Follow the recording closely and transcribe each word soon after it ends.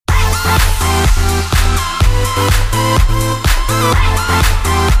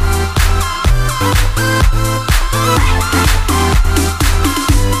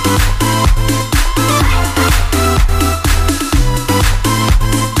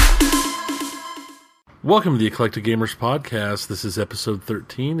Welcome to the Eclectic Gamers Podcast. This is episode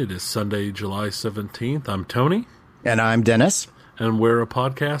 13. It is Sunday, July 17th. I'm Tony. And I'm Dennis. And we're a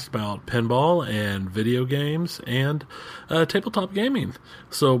podcast about pinball and video games and tabletop gaming.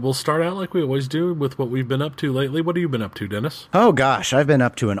 So we'll start out like we always do with what we've been up to lately. What have you been up to, Dennis? Oh, gosh, I've been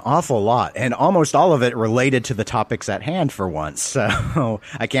up to an awful lot, and almost all of it related to the topics at hand for once. So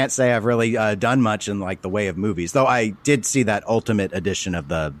I can't say I've really done much in like the way of movies, though I did see that Ultimate edition of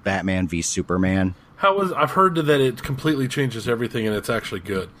the Batman v Superman. I've heard that it completely changes everything and it's actually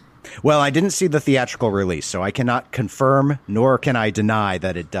good. Well, I didn't see the theatrical release, so I cannot confirm nor can I deny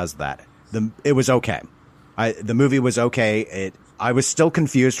that it does that. It was okay. The movie was okay. I was still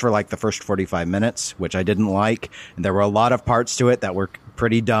confused for like the first 45 minutes, which I didn't like. And there were a lot of parts to it that were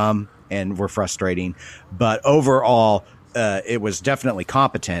pretty dumb and were frustrating. But overall, it was definitely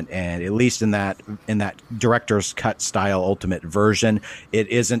competent, and at least in that director's cut style Ultimate version, it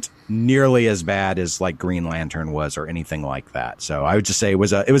isn't nearly as bad as like Green Lantern was or anything like that. So I would just say it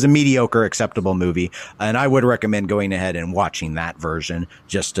was a mediocre, acceptable movie, and I would recommend going ahead and watching that version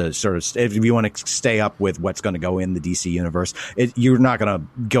just to sort of, if you want to stay up with what's going to go in the DC universe. You're not going to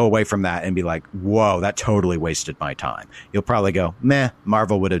go away from that and be like, whoa, that totally wasted my time. You'll probably go, meh,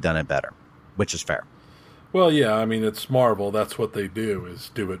 Marvel would have done it better, which is fair. Well, yeah, I mean, it's Marvel. That's what they do, is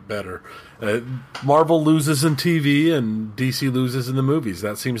do it better. Marvel loses in TV and DC loses in the movies.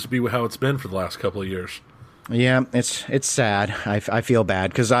 That seems to be how it's been for the last couple of years. Yeah, it's sad. I feel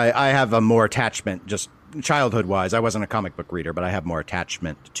bad because I have a more attachment, just childhood-wise. I wasn't a comic book reader, but I have more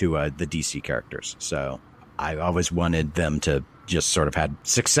attachment to the DC characters. So I always wanted them to just sort of had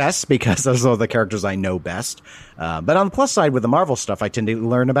success because those are the characters I know best. But on the plus side with the Marvel stuff, I tend to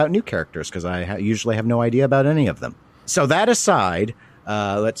learn about new characters because I usually have no idea about any of them. So that aside,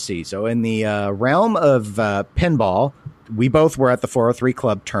 let's see. So in the realm of pinball, we both were at the 403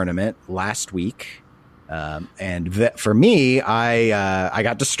 Club tournament last week. And for me, I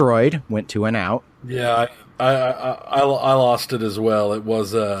got destroyed, went 2-0. Yeah, I lost it as well. It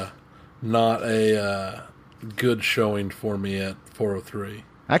was not a good showing for me at 403.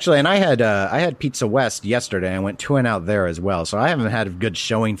 Actually, and I had Pizza West yesterday. I went 2-0 there as well, so I haven't had a good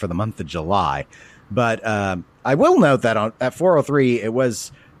showing for the month of July. But I will note that at 403,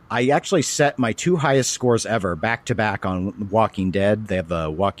 I actually set my two highest scores ever back to back on Walking Dead. They have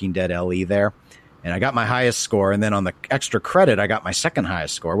the Walking Dead LE there, and I got my highest score. And then on the extra credit, I got my second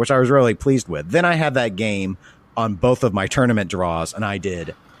highest score, which I was really pleased with. Then I had that game on both of my tournament draws, and I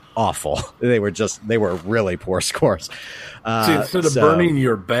did awful. They were really poor scores. See, instead of burning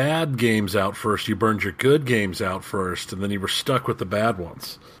your bad games out first, you burned your good games out first, and then you were stuck with the bad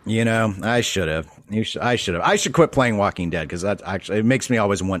ones. You know, I should have. I should quit playing Walking Dead because that actually it makes me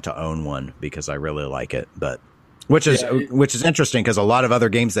always want to own one because I really like it. But which is interesting because a lot of other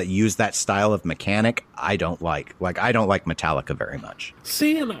games that use that style of mechanic I don't like. Like I don't like Metallica very much.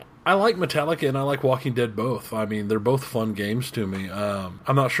 See, and I like Metallica and I like Walking Dead both. I mean, they're both fun games to me.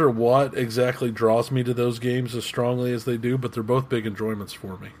 I'm not sure what exactly draws me to those games as strongly as they do, but they're both big enjoyments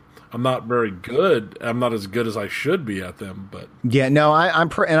for me. I'm not very good. I'm not as good as I should be at them, but yeah, no, I'm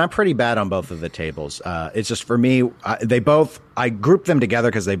pretty bad on both of the tables. It's just for me, I group them together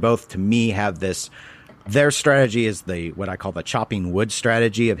because they both, to me, have this. Their strategy is what I call the chopping wood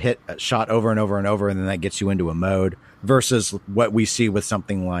strategy of hit a shot over and over and over, and then that gets you into a mode. Versus what we see with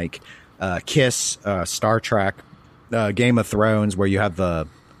something like Kiss, Star Trek, Game of Thrones, where you have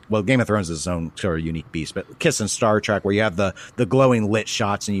Game of Thrones is its own sort of unique beast, but Kiss and Star Trek, where you have the glowing lit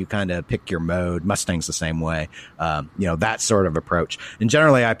shots and you kind of pick your mode. Mustang's the same way, that sort of approach. And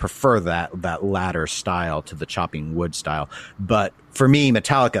generally, I prefer that latter style to the chopping wood style. But for me,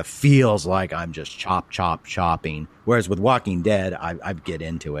 Metallica feels like I'm just chopping. Whereas with Walking Dead, I get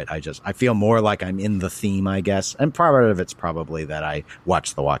into it. I feel more like I'm in the theme, I guess. And part of it's probably that I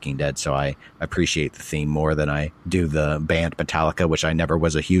watch The Walking Dead, so I appreciate the theme more than I do the band Metallica, which I never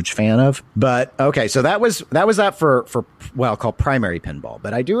was a huge fan of. But okay, so that was that for called primary pinball.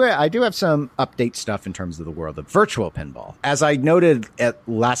 But I do have some update stuff in terms of the world of virtual pinball. As I noted at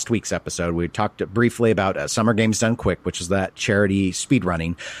last week's episode, we talked briefly about Summer Games Done Quick, which is that charity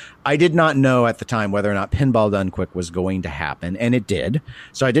speedrunning. I did not know at the time whether or not Pinball Done Quick was going to happen, and it did.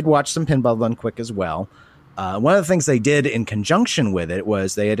 So I did watch some Pinball Done Quick as well. One of the things they did in conjunction with it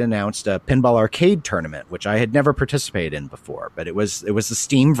was they had announced a Pinball Arcade tournament, which I had never participated in before, but it was the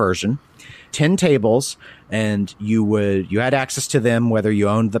Steam version, 10 tables, and you had access to them whether you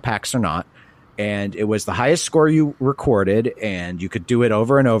owned the packs or not. and it was the highest score you recorded, and you could do it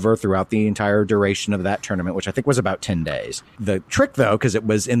over and over throughout the entire duration of that tournament, which I think was about 10 days. The trick, though, because it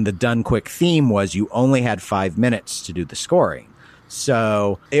was in the done quick theme, was you only had 5 minutes to do the scoring.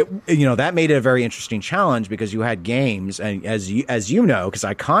 So that made it a very interesting challenge, because you had games, and as you know, because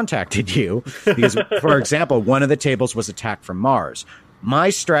I contacted you, because for example, one of the tables was Attack from Mars.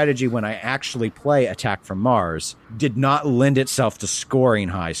 My strategy when I actually play Attack from Mars did not lend itself to scoring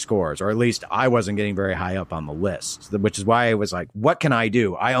high scores, or at least I wasn't getting very high up on the list, which is why I was like, what can I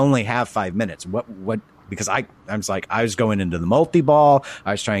do? I only have 5 minutes. What? Because I was going into the multi-ball.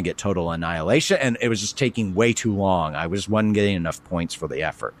 I was trying to get total annihilation, and it was just taking way too long. I wasn't getting enough points for the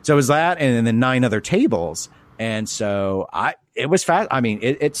effort. So it was that, and then 9 other tables. And so it was fast. I mean,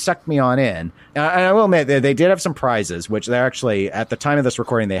 it sucked me on in. And I will admit, they did have some prizes, which they're actually, at the time of this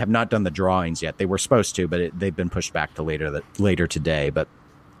recording, they have not done the drawings yet. They were supposed to, but they've been pushed back to later today. But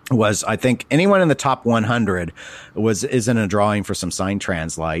I think anyone in the top 100 is in a drawing for some sign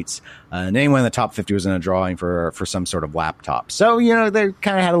translites, and anyone in the top 50 was in a drawing for some sort of laptop. So, they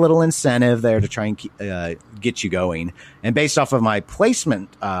kind of had a little incentive there to try and get you going. And based off of my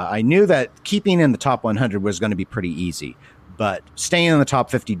placement, I knew that keeping in the top 100 was going to be pretty easy. But staying in the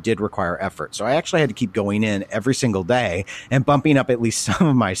top 50 did require effort. So I actually had to keep going in every single day and bumping up at least some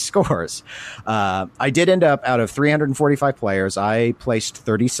of my scores. I did end up, out of 345 players, I placed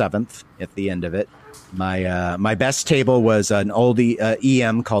 37th at the end of it. My best table was an old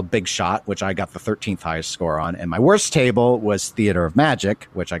EM called Big Shot, which I got the 13th highest score on. And my worst table was Theater of Magic,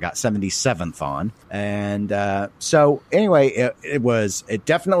 which I got 77th on. And so anyway, it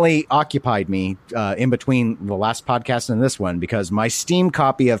definitely occupied me in between the last podcast and this one, because my Steam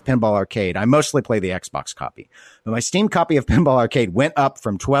copy of Pinball Arcade, I mostly play the Xbox copy, but my Steam copy of Pinball Arcade went up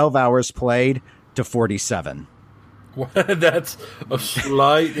from 12 hours played to 47. That's a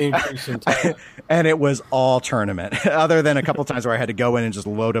slight increase in time. And it was all tournament, other than a couple times where I had to go in and just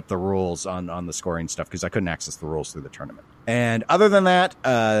load up the rules on the scoring stuff, because I couldn't access the rules through the tournament. And other than that,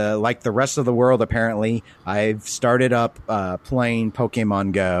 like the rest of the world, apparently, I've started up playing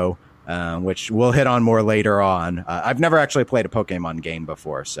Pokemon Go, which we'll hit on more later on. I've never actually played a Pokemon game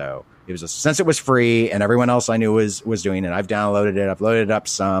before, so since it was free and everyone else I knew was doing it, I've downloaded it. I've loaded it up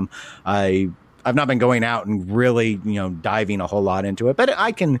some. I've not been going out and really, diving a whole lot into it, but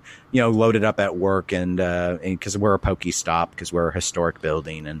I can, load it up at work and because we're a Pokestop, because we're a historic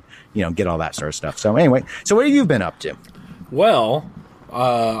building, and, get all that sort of stuff. So anyway, what have you been up to? Well, I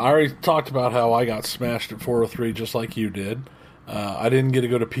already talked about how I got smashed at 403 just like you did. I didn't get to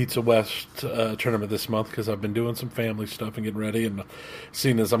go to Pizza West tournament this month because I've been doing some family stuff and getting ready. And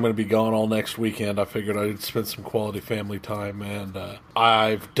seeing as I'm going to be gone all next weekend, I figured I'd spend some quality family time. And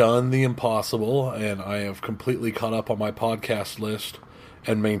I've done the impossible, and I have completely caught up on my podcast list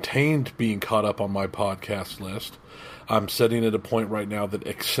and maintained being caught up on my podcast list. I'm sitting at a point right now that,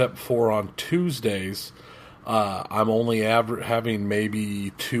 except for on Tuesdays, I'm only having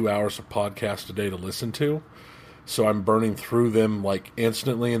maybe 2 hours of podcast a day to listen to. So I'm burning through them like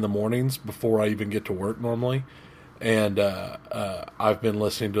instantly in the mornings before I even get to work normally. And I've been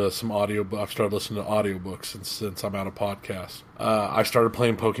listening to some audio. I've started listening to audiobooks since I'm out of podcasts. I started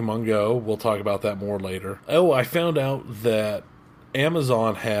playing Pokemon Go. We'll talk about that more later. Oh, I found out that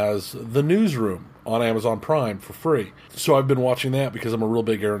Amazon has The Newsroom on Amazon Prime for free. So I've been watching that because I'm a real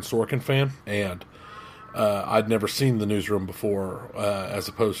big Aaron Sorkin fan. And I'd never seen The Newsroom before, as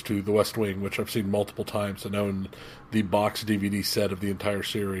opposed to The West Wing, which I've seen multiple times and own the box DVD set of the entire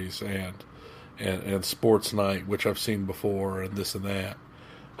series, and Sports Night, which I've seen before, and this and that.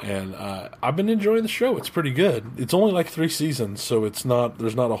 And I've been enjoying the show. It's pretty good. It's only like 3 seasons, so there's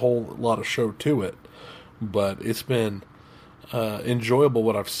not a whole lot of show to it. But it's been enjoyable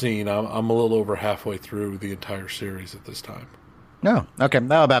what I've seen. I'm a little over halfway through the entire series at this time. No, okay,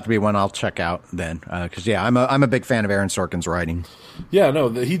 that'll about to be one I'll check out then, because I'm a big fan of Aaron Sorkin's writing. Yeah, no,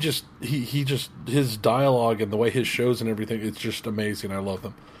 he just his dialogue and the way his shows and everything, it's just amazing. I love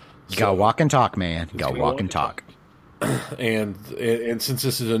them. You gotta walk and talk, man. You gotta walk and talk. And since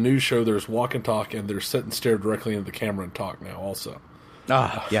this is a new show, there's walk and talk, and there's sit and stare directly into the camera and talk now also.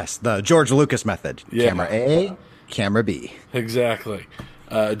 Yes, the George Lucas method. Yeah. Camera A, camera B. Exactly.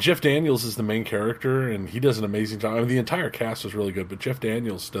 Jeff Daniels is the main character, and he does an amazing job. I mean, the entire cast is really good, but Jeff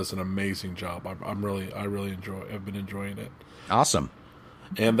Daniels does an amazing job. I've been enjoying it. Awesome.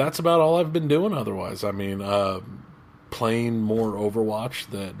 And that's about all I've been doing otherwise. I mean, playing more Overwatch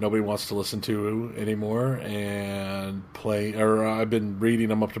that nobody wants to listen to anymore, and I've been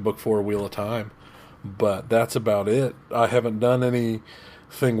reading. I'm up to book 4, Wheel of Time, but that's about it. I haven't done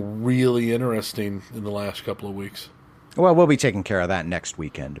anything really interesting in the last couple of weeks. Well, we'll be taking care of that next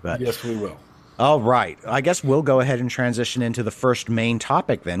weekend. But yes, we will. All right. I guess we'll go ahead and transition into the first main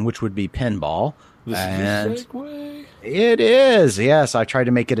topic then, which would be pinball. This is a segue. It is. Yes, I tried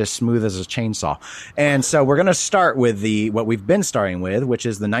to make it as smooth as a chainsaw. And so we're going to start with what we've been starting with, which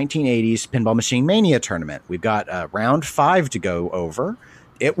is the 1980s Pinball Machine Mania tournament. We've got round 5 to go over.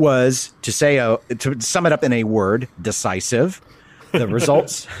 It was, to sum it up in a word, decisive. The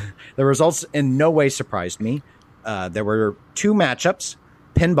results in no way surprised me. There were 2 matchups.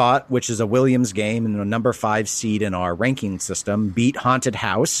 Pinbot, which is a Williams game and a number 5 seed in our ranking system, beat Haunted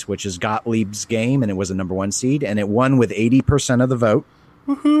House, which is Gottlieb's game, and it was a number 1 seed, and it won with 80% of the vote.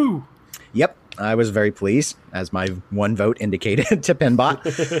 Woohoo! Yep, I was very pleased, as my 1 vote indicated, to Pinbot.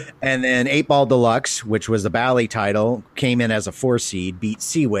 And then 8 Ball Deluxe, which was the Bally title, came in as a 4 seed, beat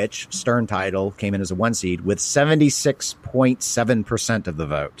Sea Witch, Stern title, came in as a 1 seed, with 76.7% of the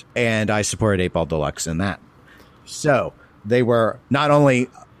vote. And I supported 8 Ball Deluxe in that. So they were not only,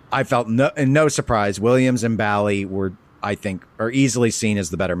 I felt no surprise, Williams and Bally were, I think, are easily seen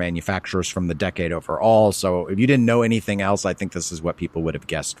as the better manufacturers from the decade overall. So if you didn't know anything else, I think this is what people would have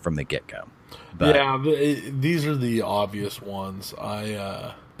guessed from the get-go. Yeah, these are the obvious ones.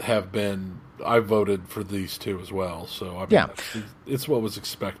 I voted for these 2 as well. So I mean, it's what was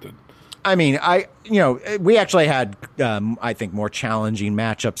expected. I mean, we actually had, I think, more challenging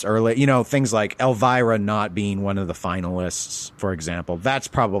matchups early. Things like Elvira not being one of the finalists, for example. That's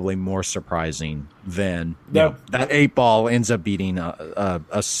probably more surprising than that 8 Ball ends up beating a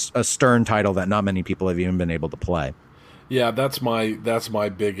Stern title that not many people have even been able to play. Yeah, that's my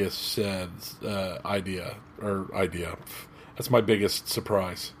biggest idea. That's my biggest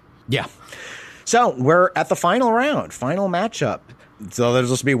surprise. Yeah. So we're at the final round, final matchup. So there's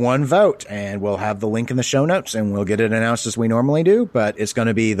supposed to be 1 vote, and we'll have the link in the show notes, and we'll get it announced as we normally do. But it's going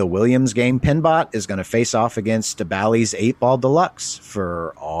to be the Williams game. Pinbot is going to face off against Bally's 8 Ball Deluxe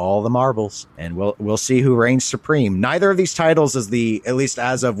for all the marbles, and we'll see who reigns supreme. Neither of these titles is at least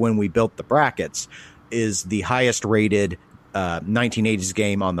as of when we built the brackets, is the highest rated 1980s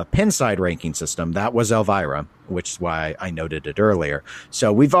game on the Pinside ranking system. That was Elvira, which is why I noted it earlier.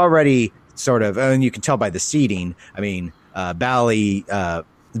 So we've already sort of, and you can tell by the seeding. I mean, Bally's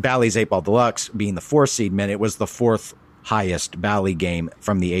 8 Ball Deluxe being the 4 seed meant it was the 4th highest Bally game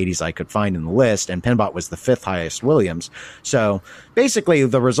from the 80s I could find in the list, and Pinbot was the 5th highest Williams. So basically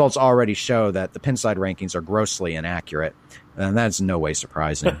the results already show that the Pinside rankings are grossly inaccurate, and that's in no way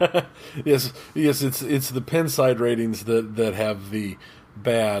surprising. yes, it's the Pinside ratings that have the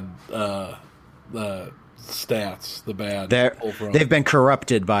bad stats, the bad. They've been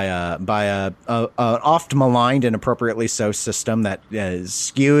corrupted by an oft maligned and appropriately so system that is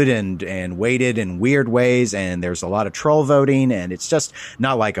skewed and weighted in weird ways, and there's a lot of troll voting, and it's just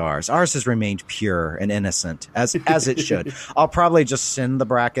not like ours. Ours has remained pure and innocent, as it should. I'll probably just send the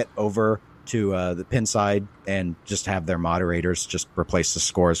bracket over to the Pinside and just have their moderators just replace the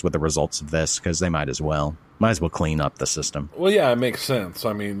scores with the results of this, because they might as well clean up the system. Well, yeah, it makes sense.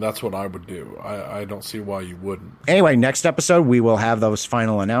 I mean, that's what I would do. I don't see why you wouldn't. Anyway, next episode, we will have those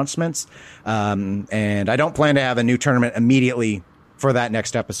final announcements. And I don't plan to have a new tournament immediately for that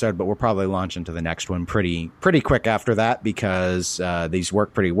next episode, but we'll probably launch into the next one pretty quick after that, because these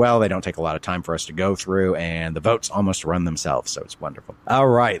work pretty well. They don't take a lot of time for us to go through, and the votes almost run themselves, so it's wonderful. All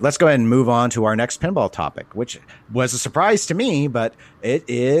right, let's go ahead and move on to our next pinball topic, which was a surprise to me, but it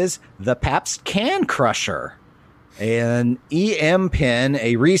is the Pabst Can Crusher. An EM pin,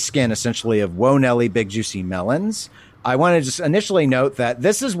 a reskin essentially of Whoa Nelly Big Juicy Melons. I want to just initially note that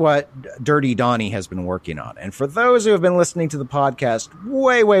this is what Dirty Donnie has been working on. And for those who have been listening to the podcast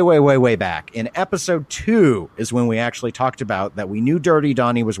way back, in episode 2 is when we actually talked about that we knew Dirty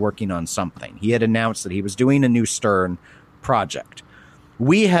Donnie was working on something. He had announced that he was doing a new Stern project.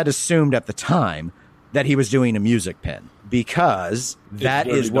 We had assumed at the time that he was doing a music pin, because that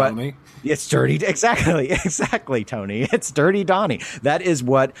is what... Donnie. It's Dirty. Exactly, Tony. It's Dirty Donnie. That is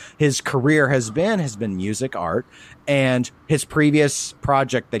what his career has been music, art. And his previous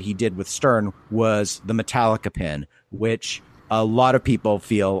project that he did with Stern was the Metallica pin, which a lot of people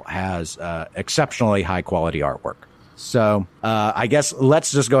feel has exceptionally high quality artwork. So I guess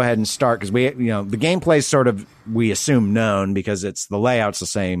let's just go ahead and start, because the gameplay is sort of, we assume, known, because the layout's the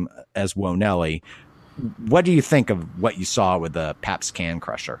same as Whoa Nelly. What do you think of what you saw with the Pabst Can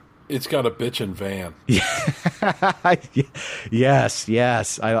Crusher? It's got a bitchin' van. Yes.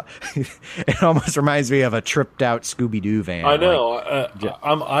 It almost reminds me of a tripped out Scooby-Doo van. I know.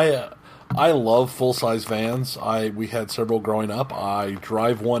 I love full size vans. We had several growing up. I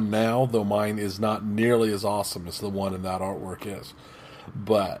drive one now, though mine is not nearly as awesome as the one in that artwork is.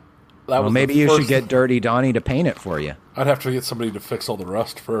 But Well, was maybe the you first should get Dirty Donnie to paint it for you. I'd have to get somebody to fix all the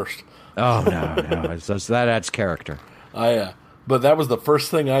rust first. Oh, no. So that adds character. But that was the first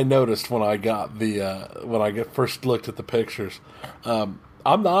thing I noticed when I got first looked at the pictures.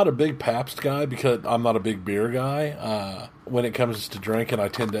 I'm not a big Pabst guy because I'm not a big beer guy. When it comes to drinking, I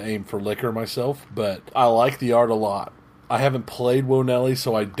tend to aim for liquor myself, but I like the art a lot. I haven't played Wonelli,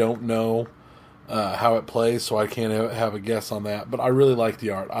 so I don't know how it plays, so I can't have a guess on that. But I really like the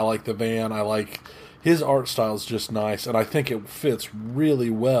art. I like the van. I like his art style is just nice, and I think it fits really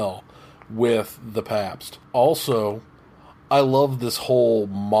well with the Pabst. Also, I love this whole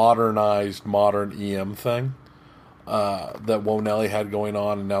modern EM thing that Wonelli had going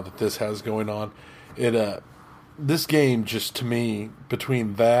on, and now that this has going on. This game just, to me,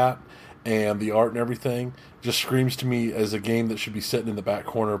 between that and the art and everything, just screams to me as a game that should be sitting in the back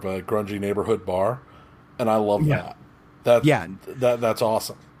corner of a grungy neighborhood bar, and I love that. That's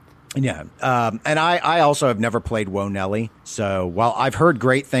awesome. Yeah, and I also have never played Wonelli, so while I've heard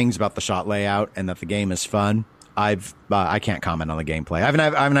great things about the shot layout and that the game is fun, I can't comment on the gameplay.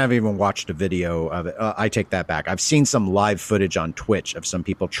 I haven't even watched a video of it. I take that back. I've seen some live footage on Twitch of some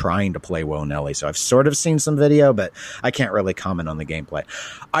people trying to play Wonelli, so I've sort of seen some video, but I can't really comment on the gameplay.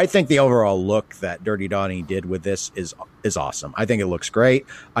 I think the overall look that Dirty Donnie did with this is awesome. I think it looks great.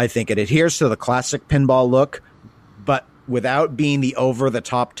 I think it adheres to the classic pinball look, but without being the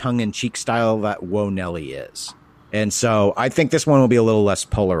over-the-top tongue-in-cheek style that Wonelli is. And so I think this one will be a little less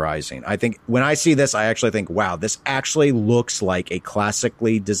polarizing. I think when I see this, I actually think, wow, this actually looks like a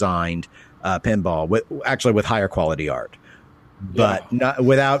classically designed pinball with higher quality art, but not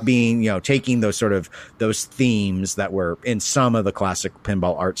without being, taking those themes that were in some of the classic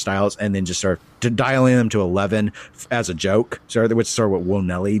pinball art styles and then just sort of to dialing them to 11 as a joke, which is sort of what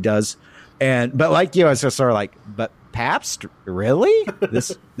Wonelli does. But like you, I was just sort of like, but Pabst, really?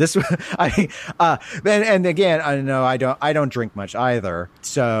 And again, I know I don't drink much either.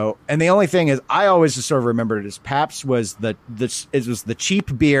 So, and the only thing is, I always just sort of remembered it as Pabst was it was the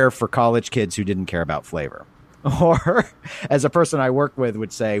cheap beer for college kids who didn't care about flavor. Or, as a person I worked with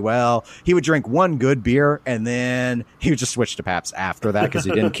would say, well, he would drink one good beer and then he would just switch to Pabst after that because he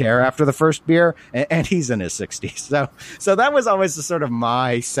didn't care after the first beer, and he's in his 60s. So that was always the sort of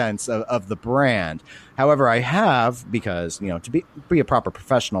my sense of the brand. However, I have, because, to be a proper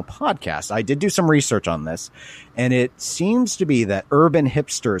professional podcast, I did do some research on this, and it seems to be that urban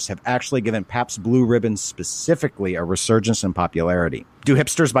hipsters have actually given Pabst Blue Ribbon specifically a resurgence in popularity. Do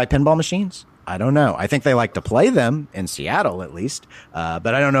hipsters buy pinball machines? I don't know. I think they like to play them, in Seattle at least, but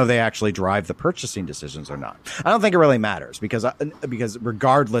I don't know if they actually drive the purchasing decisions or not. I don't think it really matters because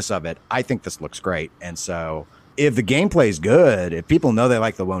regardless of it, I think this looks great. And so if the gameplay is good, if people know they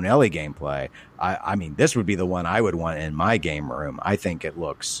like the Wonelli gameplay, I mean, this would be the one I would want in my game room. I think it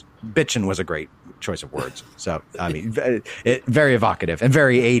looks... Bitchin' was a great choice of words. So, I mean, very evocative and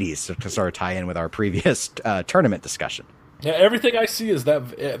very 80s to sort of tie in with our previous tournament discussion. Yeah, everything I see is that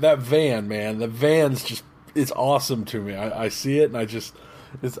van, man. The van's just, it's awesome to me. I see it and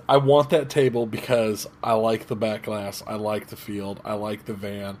I want that table because I like the back glass. I like the field. I like the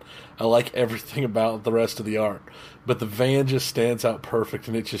van. I like everything about the rest of the art. But the van just stands out perfect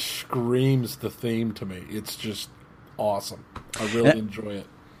and it just screams the theme to me. It's just awesome. I really enjoy it.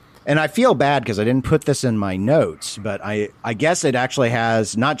 And I feel bad because I didn't put this in my notes, but I guess it actually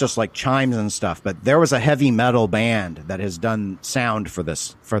has not just like chimes and stuff, but there was a heavy metal band that has done sound for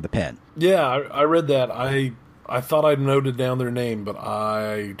the pin. Yeah, I read that. I thought I'd noted down their name, but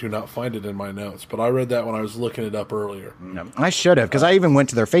I do not find it in my notes. But I read that when I was looking it up earlier. I should have, because I even went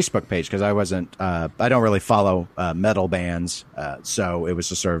to their Facebook page because I wasn't. I don't really follow metal bands, so it was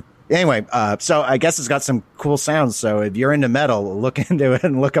just sort of. Anyway, so I guess it's got some cool sounds. So if you're into metal, look into it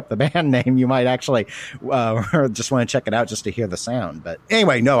and look up the band name. You might actually just want to check it out just to hear the sound. But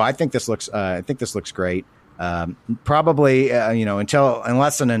anyway, no, I think this looks great. Probably, until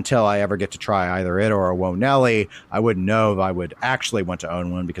I ever get to try either it or a Wonelli, I wouldn't know if I would actually want to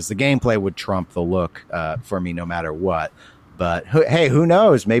own one because the gameplay would trump the look for me no matter what. But hey, who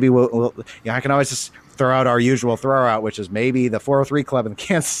knows? Maybe I can always just throw out our usual throw out, which is maybe the 403 Club in the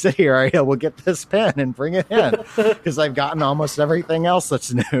Kansas City area will get this pen and bring it in because I've gotten almost everything else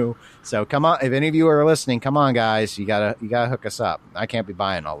that's new. So come on, if any of you are listening, come on, guys, you gotta hook us up. I can't be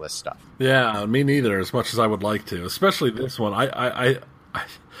buying all this stuff. Yeah, me neither. As much as I would like to, especially this one. I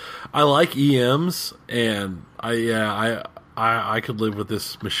like EMs, and I could live with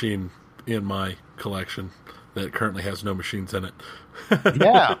this machine in my collection. that currently has no machines in it.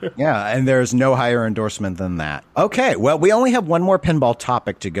 Yeah, and there's no higher endorsement than that. Okay, well, we only have one more pinball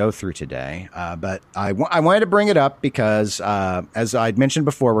topic to go through today, but I wanted to bring it up because, as I'd mentioned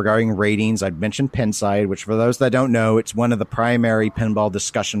before regarding ratings, I'd mentioned Pinside, which for those that don't know, it's one of the primary pinball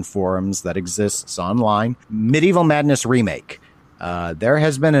discussion forums that exists online. Medieval Madness Remake. There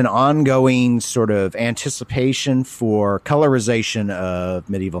has been an ongoing sort of anticipation for colorization of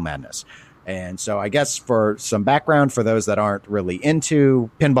Medieval Madness. And so I guess for some background for those that aren't really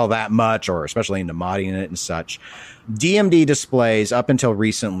into pinball that much, or especially into modding it and such, DMD displays up until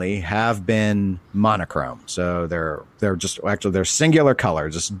recently have been monochrome. So they're just actually they're singular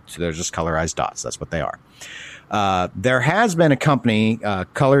color, they're just colorized dots. That's what they are. There has been a company,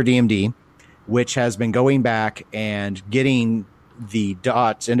 Color DMD, which has been going back and getting the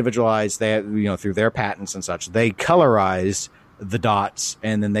dots individualized. They, through their patents and such, they colorize the dots,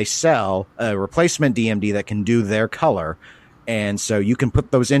 and then they sell a replacement DMD that can do their color. And so you can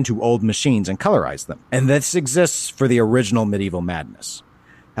put those into old machines and colorize them. And this exists for the original Medieval Madness.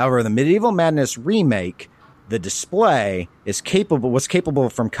 However, the Medieval Madness remake, the display was capable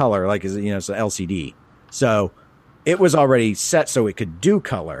from color, like, it's an LCD. So it was already set so it could do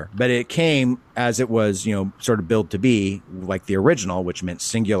color, but it came as it was, sort of built to be like the original, which meant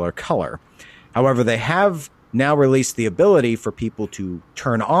singular color. However, they have now released the ability for people to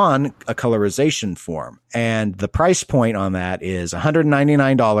turn on a colorization form. And the price point on that is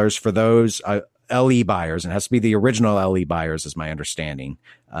 $199 for those LE buyers. And it has to be the original LE buyers, is my understanding.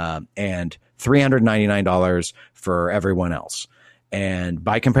 And $399 for everyone else. And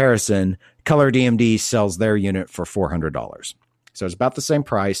by comparison, Color DMD sells their unit for $400. So it's about the same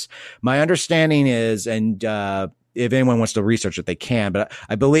price. My understanding is, and if anyone wants to research it, they can. But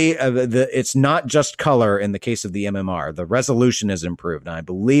I believe it's not just color in the case of the MMR. The resolution is improved. And I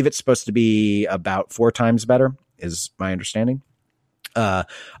believe it's supposed to be about 4 times better, is my understanding.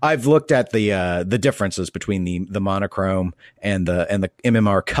 I've looked at the differences between the monochrome and the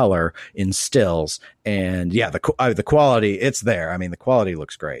MMR color in stills, and yeah, the quality, it's there. I mean, the quality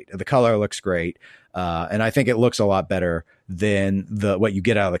looks great. The color looks great. And I think it looks a lot better than what you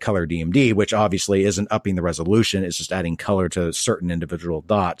get out of the Color DMD, which obviously isn't upping the resolution. It's just adding color to certain individual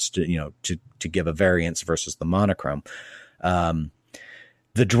dots to give a variance versus the monochrome. The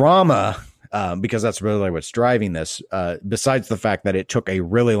drama, because that's really what's driving this, besides the fact that it took a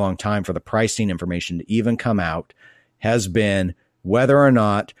really long time for the pricing information to even come out, has been whether or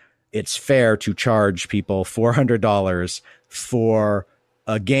not it's fair to charge people $400 for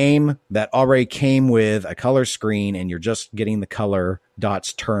a game that already came with a color screen and you're just getting the color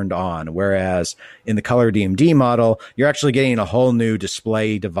dots turned on. Whereas in the Color DMD model, you're actually getting a whole new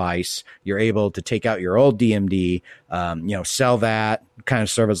display device. You're able to take out your old DMD, sell that, kind of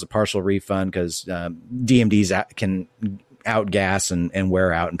serve as a partial refund, because DMDs can outgas and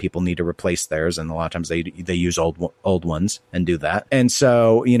wear out, and people need to replace theirs. And a lot of times they use old ones and do that. And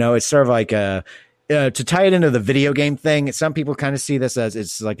so, it's sort of like to tie it into the video game thing, some people kind of see this as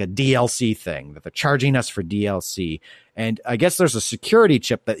it's like a DLC thing, that they're charging us for DLC. And I guess there's a security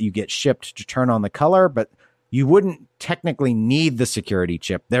chip that you get shipped to turn on the color, but you wouldn't technically need the security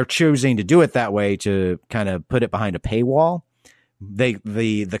chip. They're choosing to do it that way to kind of put it behind a paywall.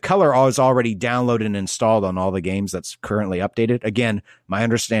 The color is already downloaded and installed on all the games that's currently updated. Again, my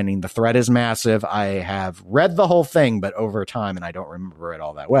understanding, the thread is massive. I have read the whole thing, but over time, and I don't remember it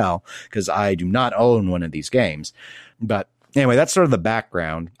all that well because I do not own one of these games. But anyway, that's sort of the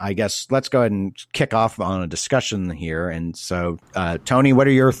background. I guess let's go ahead and kick off on a discussion here. And so, Tony, what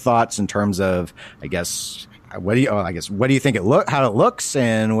are your thoughts in terms of, what do you think how it looks,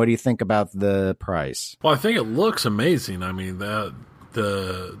 and what do you think about the price? Well, I think it looks amazing. I mean, the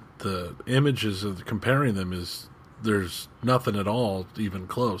images of comparing them there's nothing at all even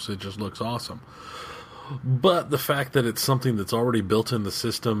close. It just looks awesome. But the fact that it's something that's already built in the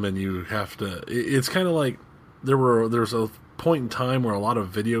system, and you have to, it's kind of like there's a point in time where a lot of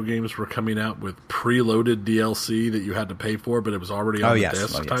video games were coming out with preloaded DLC that you had to pay for, but it was already on the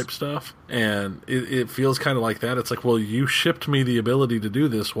disc type stuff. And it feels kind of like that. It's like, well, you shipped me the ability to do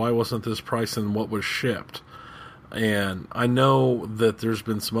this. Why wasn't this price in what was shipped? And I know that there's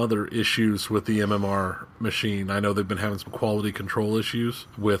been some other issues with the MMR machine. I know they've been having some quality control issues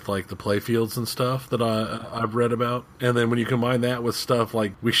with like the playfields and stuff that I've read about. And then when you combine that with stuff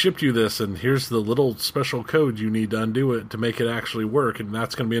like, we shipped you this and here's the little special code you need to undo it to make it actually work, and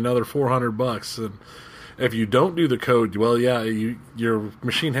that's going to be another $400. And If you don't do the code, well, yeah, your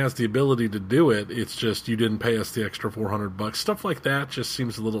machine has the ability to do it. It's just you didn't pay us the extra $400. Stuff like that just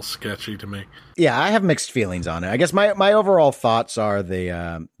seems a little sketchy to me. Yeah, I have mixed feelings on it. I guess my overall thoughts are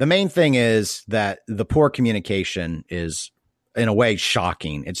the main thing is that the poor communication is, in a way,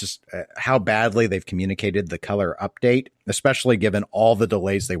 shocking. It's just how badly they've communicated the color update, especially given all the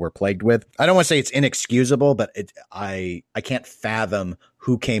delays they were plagued with. I don't want to say it's inexcusable, but I can't fathom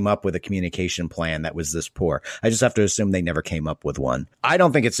who came up with a communication plan that was this poor. I just have to assume they never came up with one. I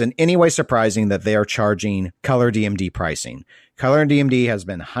don't think it's in any way surprising that they are charging color DMD pricing. Color DMD has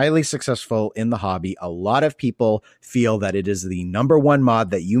been highly successful in the hobby. A lot of people feel that it is the number one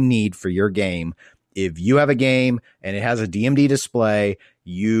mod that you need for your game. If you have a game and it has a DMD display,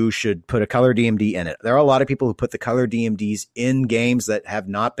 you should put a color DMD in it. There are a lot of people who put the color DMDs in games that have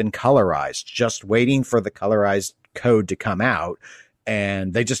not been colorized, just waiting for the colorized code to come out.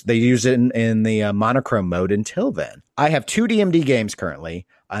 And they use it in the monochrome mode until then. I have 2 DMD games currently,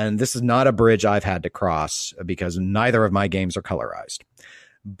 and this is not a bridge I've had to cross because neither of my games are colorized.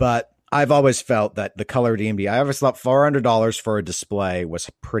 But I've always felt that the color DMD, I always thought $400 for a display was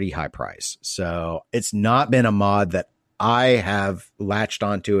a pretty high price. So it's not been a mod that I have latched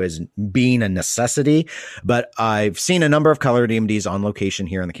onto as being a necessity, but I've seen a number of color DMDs on location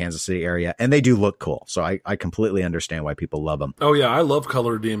here in the Kansas City area, and they do look cool. So I completely understand why people love them. Oh, yeah, I love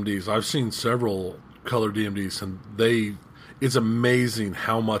color DMDs. I've seen several color DMDs, and it's amazing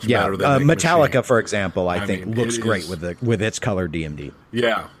how much better they make Metallica, for example, I think looks great with its color DMD.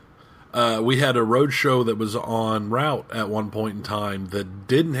 Yeah. We had a road show that was on route at one point in time that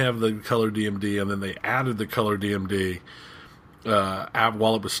didn't have the color DMD, and then they added the color DMD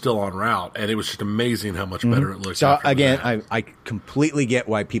while it was still on route, and it was just amazing how much better it looks. So again, I completely get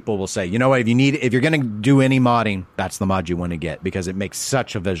why people will say, you know what, if you're going to do any modding, that's the mod you want to get because it makes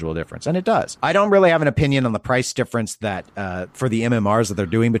such a visual difference, and it does. I don't really have an opinion on the price difference that for the MMRs that they're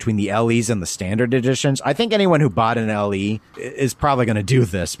doing between the LEs and the standard editions. I think anyone who bought an LE is probably going to do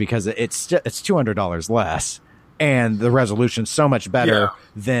this because it's $200 less. And the resolution's so much better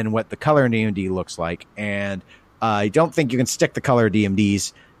than what the color DMD looks like, and I don't think you can stick the color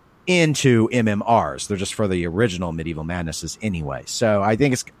DMDs into MMRs. They're just for the original Medieval Madnesses anyway. So I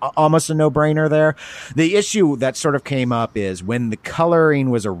think it's almost a no-brainer there. The issue that sort of came up is when the coloring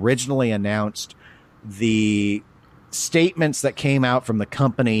was originally announced, the statements that came out from the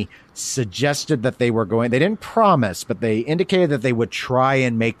company suggested that they didn't promise, but they indicated that they would try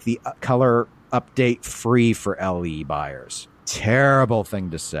and make the color update free for LE buyers. Terrible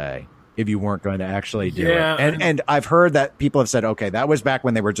thing to say if you weren't going to actually do it. And I've heard that people have said, okay, that was back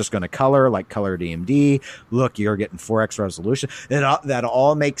when they were just going to color, like color DMD. Look, you're getting 4X resolution. That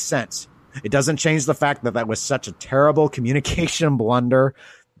all makes sense. It doesn't change the fact that was such a terrible communication blunder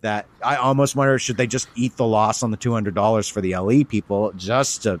that I almost wonder, should they just eat the loss on the $200 for the LE people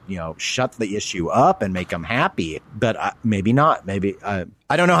just to, shut the issue up and make them happy? But maybe not. Maybe I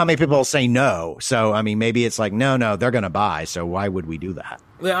don't know how many people will say no. So, I mean, maybe it's like, no, they're going to buy. So why would we do that?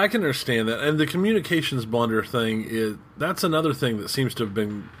 Yeah, I can understand that. And the communications blunder thing, that's another thing that seems to have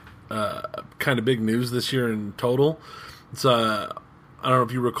been kind of big news this year in total. It's I don't know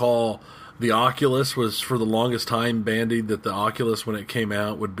if you recall, the Oculus was for the longest time bandied that the Oculus, when it came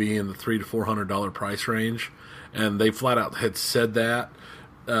out, would be in the $300 to $400 price range, and they flat out had said that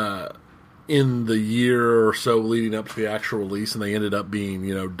in the year or so leading up to the actual release, and they ended up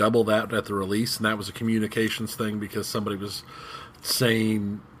being double that at the release, and that was a communications thing because somebody was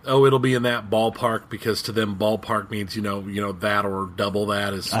saying, oh, it'll be in that ballpark, because to them ballpark means that or double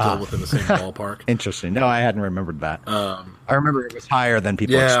that is still within the same ballpark. Interesting. No, I hadn't remembered that. I remember it was higher than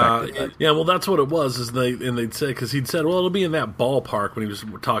people expected. Yeah, well, that's what it was. They'd say, because he'd said, well, it'll be in that ballpark when he was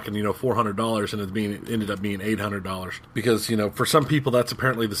talking, $400, and it ended up being $800, because for some people that's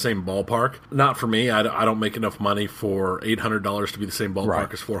apparently the same ballpark. Not for me. I don't make enough money for $800 to be the same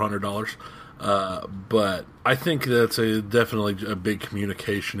ballpark as $400. But I think that's definitely a big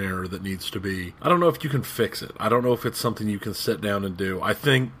communication error that needs to be. I don't know if you can fix it. I don't know if it's something you can sit down and do. I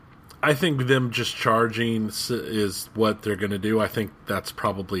think them just charging is what they're going to do. I think that's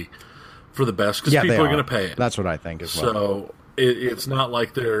probably for the best because people are going to pay it. That's what I think as well. So it's not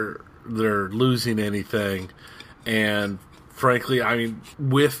like they're losing anything. And frankly, I mean,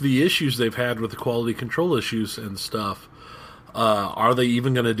 with the issues they've had with the quality control issues and stuff, are they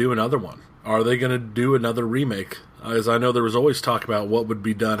even going to do another one? Are they going to do another remake? As I know there was always talk about what would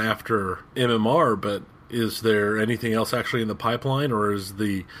be done after MMR, but Is there anything else actually in the pipeline, or is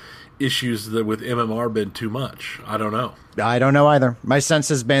the issues that with MMR been too much? I don't know. I don't know either. My sense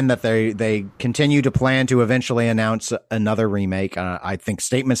has been that they continue to plan to eventually announce another remake. I think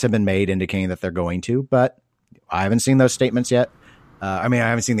statements have been made indicating that they're going to, but I haven't seen those statements yet. I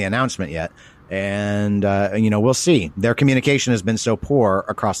haven't seen the announcement yet. And, we'll see. Their communication has been so poor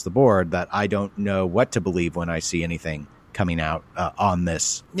across the board that I don't know what to believe when I see anything coming out on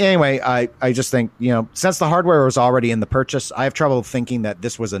this. Anyway, I just think, since the hardware was already in the purchase, I have trouble thinking that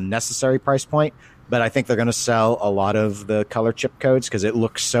this was a necessary price point, but I think they're going to sell a lot of the color chip codes because it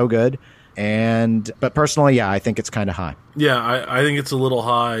looks so good. But personally, yeah, I think it's kind of high. Yeah, I think it's a little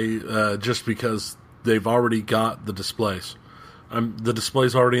high just because they've already got the displays. The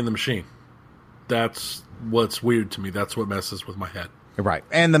display's already in the machine. That's what's weird to me. That's what messes with my head. Right.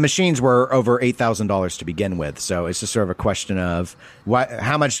 And the machines were over $8,000 to begin with. So it's just sort of a question of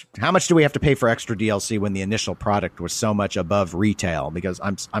how much do we have to pay for extra DLC when the initial product was so much above retail? Because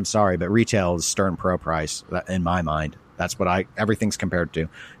I'm sorry, but retail is Stern Pro price in my mind. That's what everything's compared to,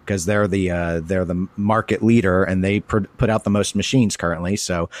 because they're the market leader and they put out the most machines currently.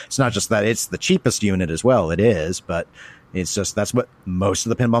 So it's not just that it's the cheapest unit as well. It is, but it's just that's what most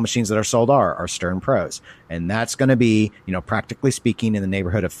of the pinball machines that are sold are Stern Pros. And that's going to be, practically speaking, in the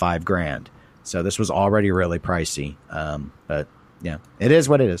neighborhood of $5,000. So this was already really pricey. But yeah, it is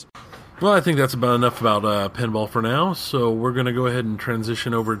what it is. Well, I think that's about enough about pinball for now. So we're going to go ahead and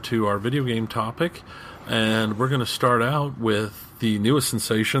transition over to our video game topic. And we're going to start out with the newest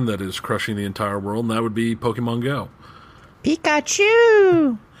sensation that is crushing the entire world, and that would be Pokemon Go.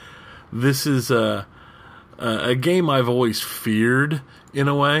 Pikachu! This is a game I've always feared, in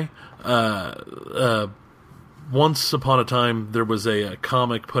a way. Once upon a time, there was a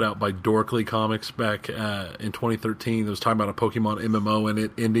comic put out by Dorkly Comics back in 2013 that was talking about a Pokemon MMO and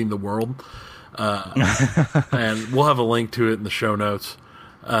it ending the world. And we'll have a link to it in the show notes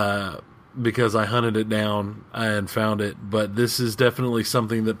because I hunted it down and found it. But this is definitely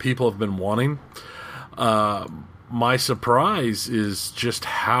something that people have been wanting. My surprise is just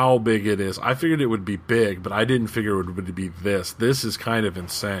how big it is. I figured it would be big, but I didn't figure it would be this. This is kind of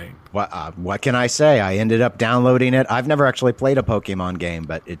insane. What can I say? I ended up downloading it. I've never actually played a Pokemon game,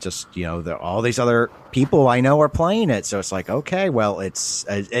 but it just, all these other people I know are playing it. So it's like, okay, well, it's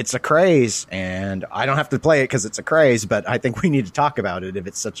a craze, and I don't have to play it because it's a craze, but I think we need to talk about it if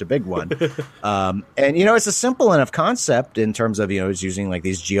it's such a big one. And, it's a simple enough concept in terms of, it's using like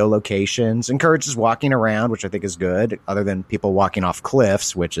these geolocations, encourages walking around, which I think is good, other than people walking off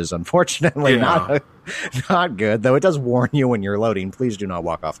cliffs, which is unfortunately not good, though it does warn you when you're loading, please do not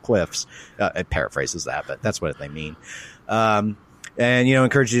walk off cliffs. It paraphrases that, but that's what they mean. And,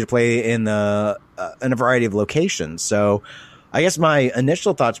 encourage you to play in a variety of locations. So I guess my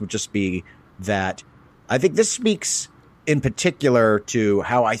initial thoughts would just be that I think this speaks in particular to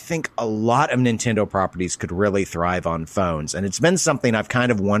how I think a lot of Nintendo properties could really thrive on phones. And it's been something I've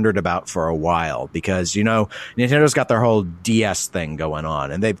kind of wondered about for a while because, Nintendo's got their whole DS thing going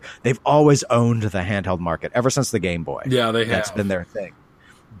on, and they've always owned the handheld market ever since the Game Boy. Yeah, they have. That's been their thing.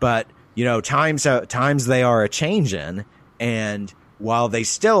 But, times they are a changin', and while they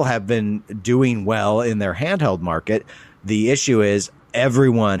still have been doing well in their handheld market, the issue is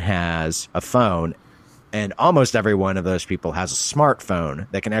everyone has a phone, and almost every one of those people has a smartphone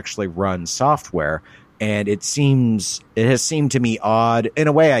that can actually run software. And it has seemed to me odd. In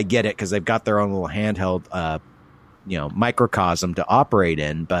a way, I get it because they've got their own little handheld, microcosm to operate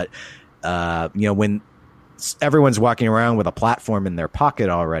in. But, when everyone's walking around with a platform in their pocket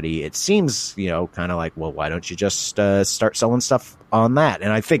already, it seems, kind of like, well, why don't you just start selling stuff on that?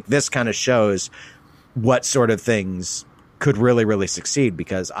 And I think this kind of shows what sort of things could really, really succeed,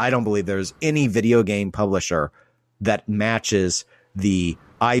 because I don't believe there's any video game publisher that matches the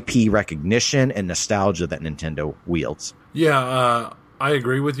IP recognition and nostalgia that Nintendo wields. Yeah, I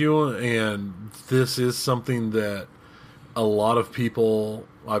agree with you, and this is something that a lot of people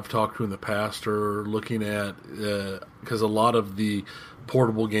I've talked to in the past are looking at, because a lot of the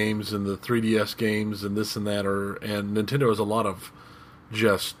portable games and the 3DS games and this and that and Nintendo has a lot of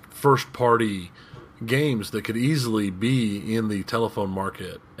just first-party games that could easily be in the telephone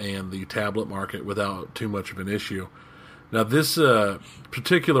market and the tablet market without too much of an issue. Now, this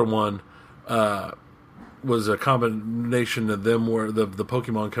particular one was a combination of them, where the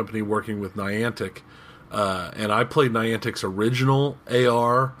Pokemon company working with Niantic, and I played Niantic's original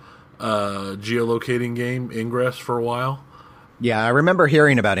AR geolocating game, Ingress, for a while. Yeah, I remember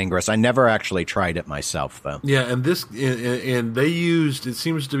hearing about Ingress. I never actually tried it myself, though. Yeah, and they used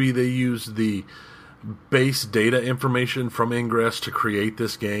the base data information from Ingress to create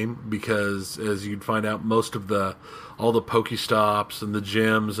this game, because as you'd find out, most of all the Pokestops and the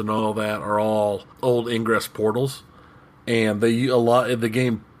gyms and all that are all old Ingress portals, and the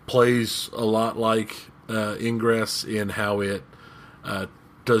game plays a lot like Ingress in how it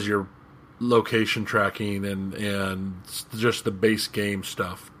does your location tracking, and just the base game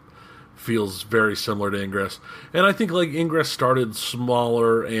stuff feels very similar to Ingress. And I think like Ingress started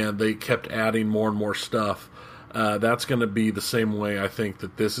smaller and they kept adding more and more stuff. That's going to be the same way I think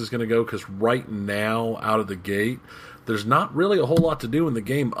that this is going to go, because right now, out of the gate, there's not really a whole lot to do in the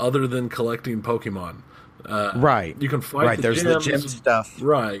game other than collecting Pokemon. Right. You can fight the there's gyms, the gym stuff.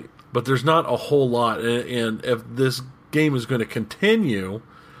 Right. But there's not a whole lot. And if this game is going to continue,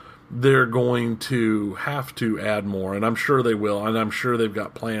 they're going to have to add more, and I'm sure they will, and I'm sure they've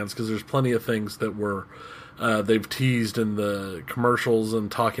got plans, because there's plenty of things that they've teased in the commercials and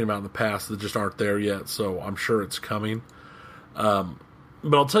talking about in the past that just aren't there yet, so I'm sure it's coming. But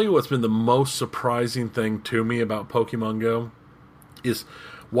I'll tell you what's been the most surprising thing to me about Pokemon Go is,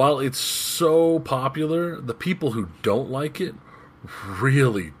 while it's so popular, the people who don't like it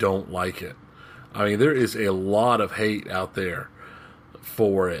really don't like it. I mean, there is a lot of hate out there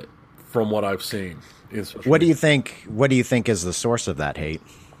for it, from what I've seen. What do you think? What do you think is the source of that hate?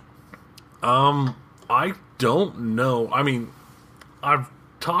 I don't know. I mean, I've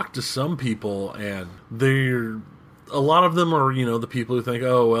talked to some people, and a lot of them are, the people who think,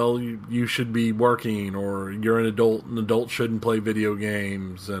 oh, well, you should be working, or you're an adult shouldn't play video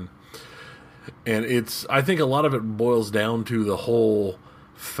games, and I think a lot of it boils down to the whole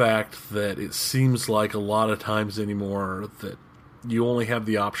fact that it seems like a lot of times anymore that you only have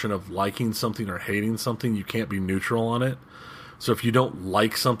the option of liking something or hating something. You can't be neutral on it. So if you don't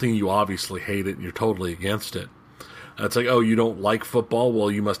like something, you obviously hate it and you're totally against it. It's like, oh, you don't like football?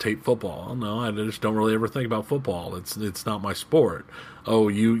 Well, you must hate football. Oh, no, I just don't really ever think about football. It's not my sport. Oh,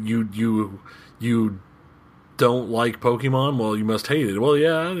 you don't like Pokemon? Well, you must hate it. Well,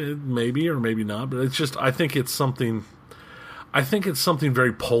 yeah, maybe or maybe not. But it's just, I think it's something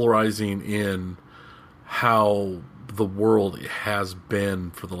very polarizing in how the world has been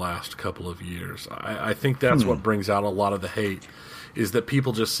for the last couple of years. I think that's what brings out a lot of the hate, is that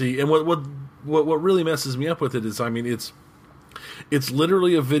people just see, and what really messes me up with it is, I mean, it's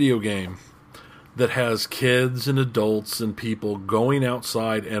literally a video game that has kids and adults and people going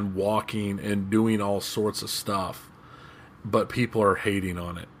outside and walking and doing all sorts of stuff, but people are hating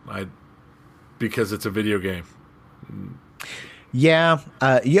on it because it's a video game. Yeah,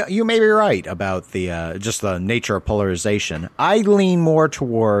 you may be right about the just the nature of polarization. I lean more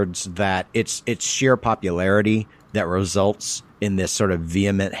towards that it's sheer popularity that results in this sort of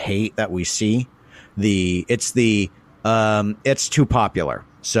vehement hate that we see. It's too popular,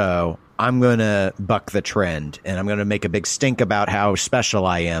 so I'm gonna buck the trend, and I'm gonna make a big stink about how special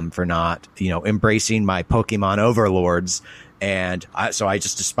I am for not, embracing my Pokemon overlords, and so I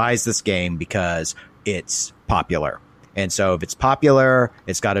just despise this game because it's popular. And so if it's popular,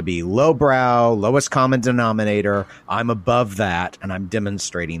 it's got to be lowbrow, lowest common denominator. I'm above that, and I'm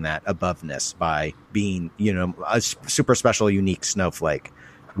demonstrating that aboveness by being, a super special, unique snowflake,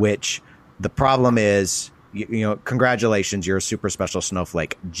 which the problem is, congratulations, you're a super special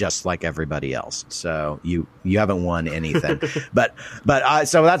snowflake, just like everybody else. So you haven't won anything.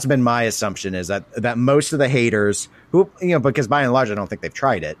 So that's been my assumption, is that most of the haters who, because by and large, I don't think they've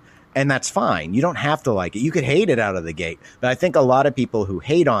tried it. And that's fine. You don't have to like it. You could hate it out of the gate. But I think a lot of people who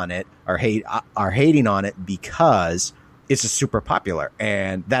hate on it are hating on it because it's just super popular,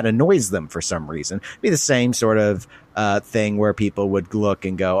 and that annoys them for some reason. It'd be the same sort of thing where people would look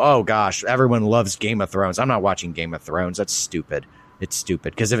and go, oh gosh, everyone loves Game of Thrones. I'm not watching Game of Thrones. That's stupid. It's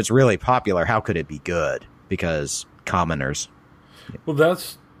stupid. Because if it's really popular, how could it be good? Because commoners. Well,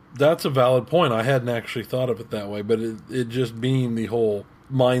 that's a valid point. I hadn't actually thought of it that way, but it just being the whole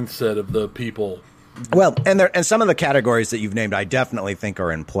mindset of the people. Well, and some of the categories that you've named, I definitely think are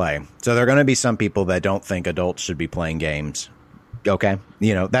in play. So there are going to be some people that don't think adults should be playing games. Okay,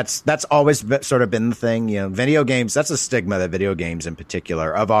 that's always sort of been the thing. Video games. That's a stigma that video games, in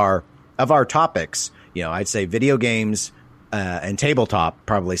particular, of our topics. I'd say video games and tabletop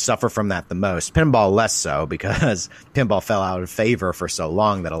probably suffer from that the most. Pinball less so, because pinball fell out of favor for so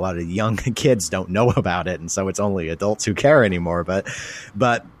long that a lot of young kids don't know about it, and so it's only adults who care anymore. But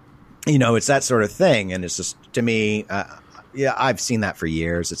it's that sort of thing, and it's just, to me, I've seen that for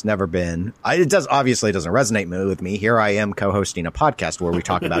years. It's never been. It doesn't resonate with me. Here I am co-hosting a podcast where we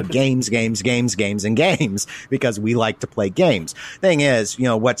talk about games, and games, because we like to play games. Thing is,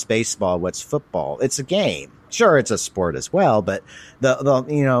 what's baseball? What's football? It's a game. Sure, it's a sport as well, but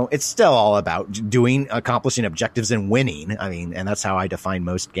it's still all about accomplishing objectives and winning. I mean, and that's how I define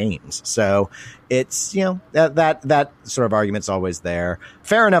most games. So it's, that sort of argument's always there.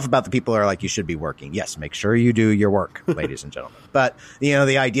 Fair enough about the people who are like, you should be working. Yes, make sure you do your work, ladies and gentlemen. But,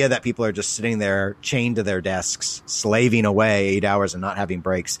 the idea that people are just sitting there chained to their desks, slaving away 8 hours and not having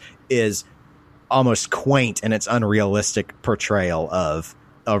breaks is almost quaint in its unrealistic portrayal of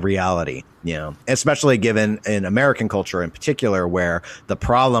a reality, especially given in American culture in particular, where the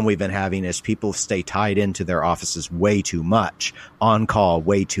problem we've been having is people stay tied into their offices way too much, on call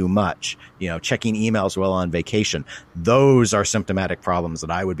way too much, checking emails while on vacation. Those are symptomatic problems that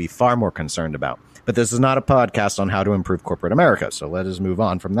I would be far more concerned about. But this is not a podcast on how to improve corporate America, so let us move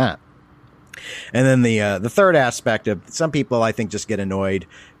on from that. And then the third aspect of some people, I think, just get annoyed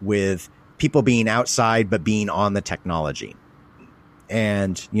with people being outside but being on the technology.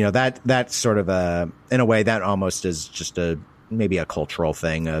 And, that's sort of in a way that almost is just maybe a cultural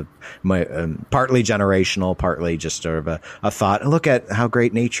thing, partly generational, partly just sort of a thought. Look at how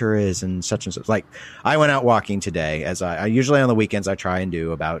great nature is and such. Like, I went out walking today, as I usually on the weekends, I try and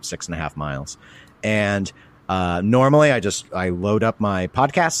do about 6.5 miles. And normally I load up my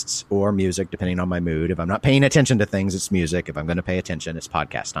podcasts or music, depending on my mood. If I'm not paying attention to things, it's music. If I'm going to pay attention, it's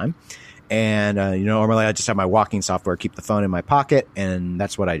podcast time. And, normally I just have my walking software, keep the phone in my pocket, and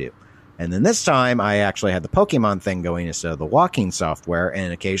that's what I do. And then this time I actually had the Pokemon thing going instead of the walking software,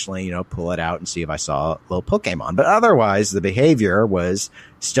 and occasionally, pull it out and see if I saw a little Pokemon. But otherwise, the behavior was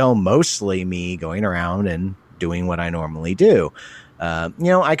still mostly me going around and doing what I normally do.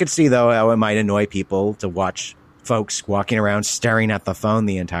 I could see, though, how it might annoy people to watch folks walking around staring at the phone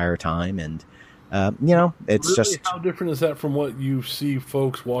the entire time. And, it's really, just... How different is that from what you see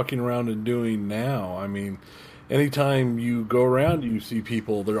folks walking around and doing now? I mean, anytime you go around, you see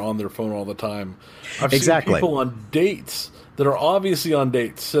people, they're on their phone all the time. I've seen people on dates that are obviously on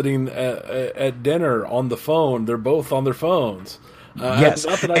dates, sitting at dinner on the phone. They're both on their phones. Yes,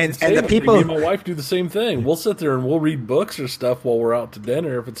 and the people... Me and my wife do the same thing. We'll sit there and we'll read books or stuff while we're out to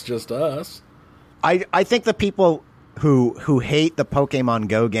dinner if it's just us. I think the people who hate the Pokemon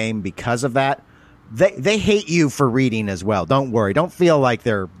Go game because of that, they hate you for reading as well. Don't worry. Don't feel like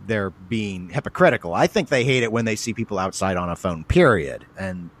they're being hypocritical. I think they hate it when they see people outside on a phone, period.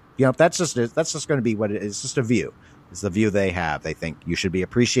 And, that's just going to be what it is. It's just a view. It's the view they have. They think you should be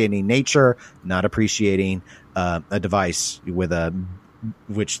appreciating nature, not appreciating a device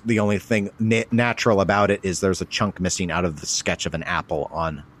which the only thing natural about it is there's a chunk missing out of the sketch of an apple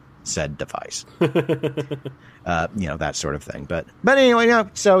on said device. That sort of thing. But anyway,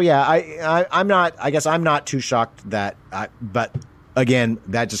 so yeah, I'm not too shocked that, but again,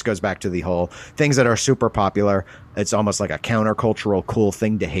 that just goes back to the whole things that are super popular. It's almost like a countercultural cool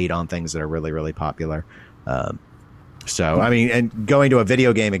thing to hate on things that are really, really popular. So, I mean, and going to a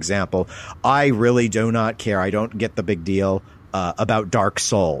video game example, I really do not care. I don't get the big deal about Dark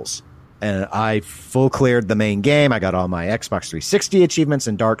Souls. And I full cleared the main game. I got all my Xbox 360 achievements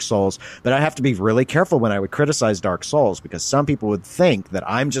in Dark Souls. But I have to be really careful when I would criticize Dark Souls, because some people would think that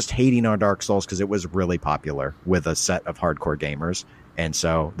I'm just hating on Dark Souls because it was really popular with a set of hardcore gamers. And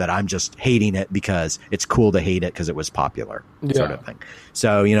so that I'm just hating it because it's cool to hate it because it was popular, sort of thing.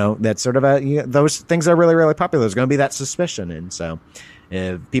 So, that's sort of those things are really, really popular. There's going to be that suspicion. And so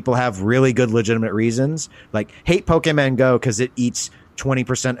if people have really good, legitimate reasons, like hate Pokemon Go because it eats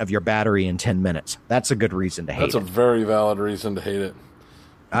 20% of your battery in 10 minutes. That's a good reason to hate it. That's a very valid reason to hate it.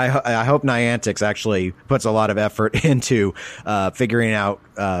 I hope Niantic actually puts a lot of effort into figuring out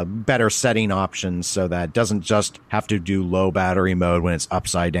better setting options so that it doesn't just have to do low battery mode when it's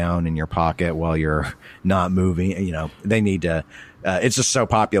upside down in your pocket while you're not moving. They need to. It's just so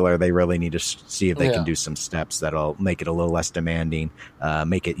popular. They really need to see if they can do some steps that'll make it a little less demanding,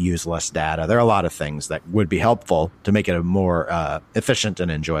 make it use less data. There are a lot of things that would be helpful to make it a more efficient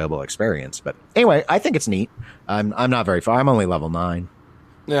and enjoyable experience. But anyway, I think it's neat. I'm not very far. I'm only level 9.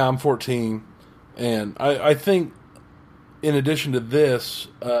 Yeah, I'm 14. And I think in addition to this,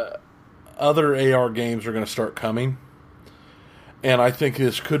 other AR games are going to start coming. And I think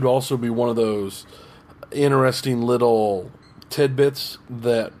this could also be one of those interesting little tidbits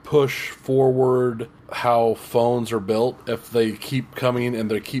that push forward how phones are built if they keep coming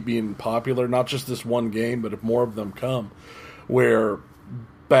and they keep being popular. Not just this one game, but if more of them come, where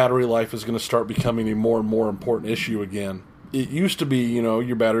battery life is going to start becoming a more and more important issue again. It used to be,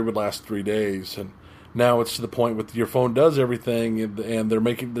 your battery would last 3 days, and Now it's to the point with your phone does everything, and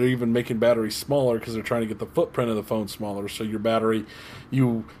they're even making batteries smaller because they're trying to get the footprint of the phone smaller. So your battery,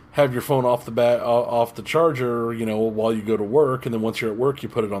 you have your phone off the charger, while you go to work, and then once you're at work, you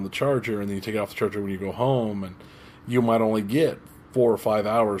put it on the charger, and then you take it off the charger when you go home, and you might only get 4 or 5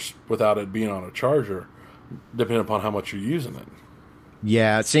 hours without it being on a charger, depending upon how much you're using it.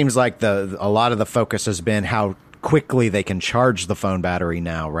 Yeah, it seems like a lot of the focus has been how quickly they can charge the phone battery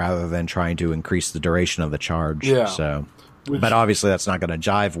now, rather than trying to increase the duration of the charge. Yeah. So, but obviously that's not going to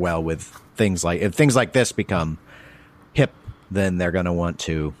jive well with things like, if things like this become hip, then they're going to want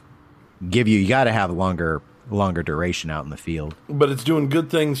to give you got to have longer duration out in the field. But it's doing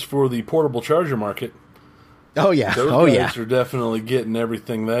good things for the portable charger market. Oh yeah. Those guys are definitely getting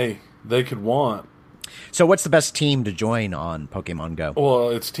everything they could want. So what's the best team to join on Pokemon Go? Well,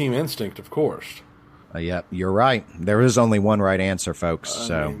 it's Team Instinct, of course. Yeah, you're right. There is only one right answer, folks.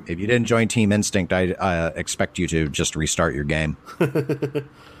 So if you didn't join Team Instinct, I expect you to just restart your game.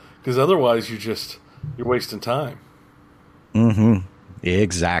 Because otherwise you're wasting time. Mm-hmm.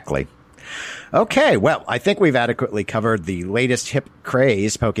 Exactly. Okay, well, I think we've adequately covered the latest hip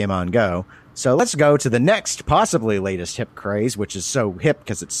craze, Pokemon Go. So let's go to the next possibly latest hip craze, which is so hip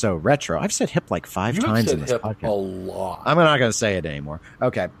because it's so retro. I've said hip like 5 times in this podcast. A lot. I'm not going to say it anymore.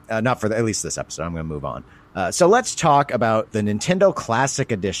 Okay, not for at least this episode. I'm going to move on. So let's talk about the Nintendo Classic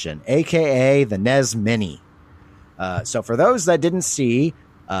Edition, a.k.a. the NES Mini. So for those that didn't see,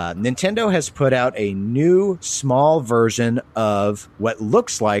 Nintendo has put out a new small version of what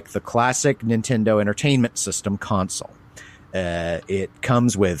looks like the classic Nintendo Entertainment System console. It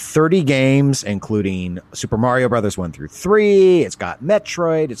comes with 30 games, including Super Mario Brothers 1 through 3. It's got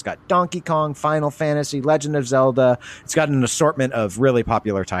Metroid. It's got Donkey Kong, Final Fantasy, Legend of Zelda. It's got an assortment of really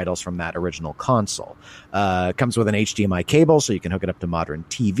popular titles from that original console. It comes with an HDMI cable, so you can hook it up to modern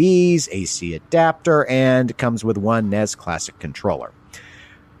TVs, AC adapter, and it comes with one NES Classic controller.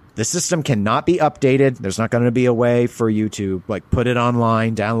 The system cannot be updated. There's not going to be a way for you to put it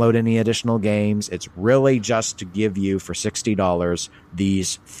online, download any additional games. It's really just to give you for $60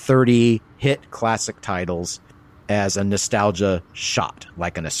 these 30 hit classic titles as a nostalgia shot,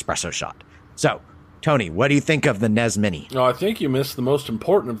 like an espresso shot. So, Tony, what do you think of the NES Mini? No, I think you missed the most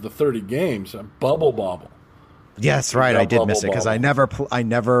important of the 30 games, Bubble Bobble. Yes, right. I did miss it because I never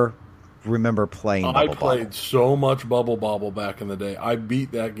remember playing Bubble Bobble. I played so much Bubble Bobble back in the day. I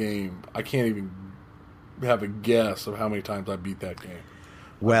beat that game. I can't even have a guess of how many times I beat that game.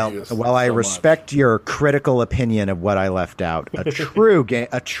 Well, while I respect your critical opinion of what I left out, a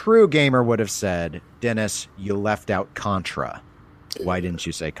true gamer would have said, "Dennis, you left out Contra. Why didn't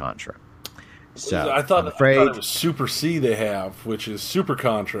you say Contra?" So I thought it was Super C they have, which is Super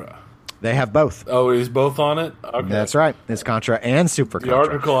Contra. They have both. Oh, is both on it? Okay. That's right. It's Contra and Super Contra.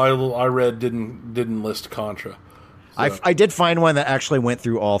 The article I read didn't list Contra. So. I did find one that actually went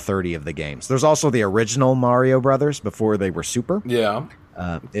through all 30 of the games. There's also the original Mario Brothers before they were Super. Yeah.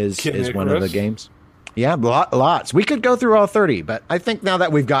 Is one of the games. Yeah, lots. We could go through all 30, but I think now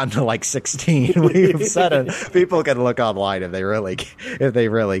that we've gotten to 16, we've said it. People can look online if they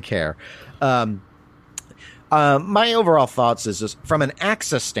really care. My overall thoughts is just from an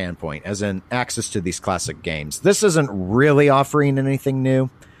access standpoint, as in access to these classic games, this isn't really offering anything new.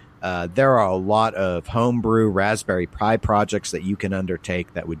 There are a lot of homebrew Raspberry Pi projects that you can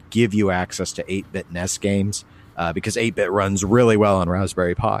undertake that would give you access to 8-bit NES games, because 8-bit runs really well on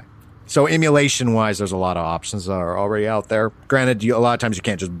Raspberry Pi. So emulation-wise, there's a lot of options that are already out there. Granted, a lot of times you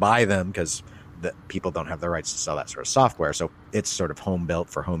can't just buy them because people don't have the rights to sell that sort of software. So it's sort of home-built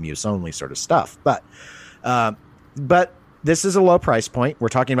for home use only sort of stuff. But this is a low price point. We're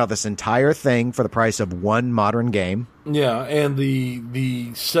talking about this entire thing for the price of one modern game. Yeah, and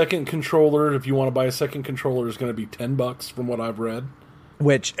the second controller, if you want to buy a second controller, is going to be $10 from what I've read.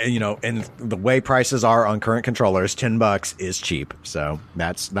 Which, and the way prices are on current controllers, $10 is cheap. So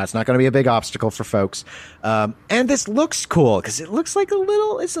that's not going to be a big obstacle for folks. And this looks cool because it looks like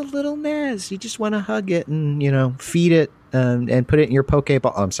it's a little NES. You just want to hug it and, feed it. And put it in your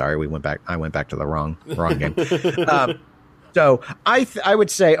Pokeball. Oh, I'm sorry, I went back to the wrong game. So I would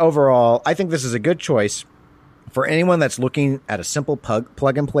say overall, I think this is a good choice for anyone that's looking at a simple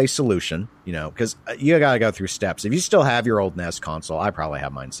plug and play solution. Because you got to go through steps. If you still have your old NES console, I probably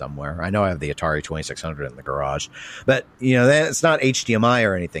have mine somewhere. I know I have the Atari 2600 in the garage, but it's not HDMI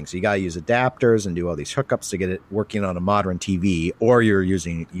or anything. So you got to use adapters and do all these hookups to get it working on a modern TV, or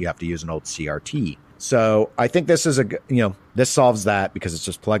you have to use an old CRT. So I think this is this solves that because it's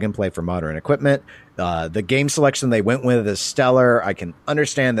just plug and play for modern equipment. The game selection they went with is stellar. I can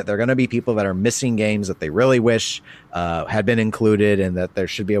understand that there are going to be people that are missing games that they really wish had been included and that there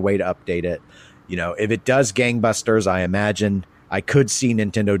should be a way to update it. if it does gangbusters, I imagine I could see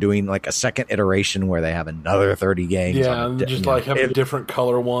Nintendo doing like a second iteration where they have another 30 games. Yeah, and just like have a different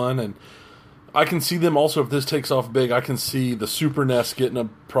color one. And I can see them also, if this takes off big, I can see the Super NES getting a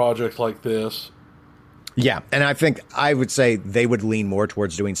project like this. Yeah, and I think I would say they would lean more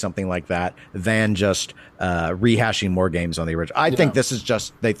towards doing something like that than just rehashing more games on the original. I think this is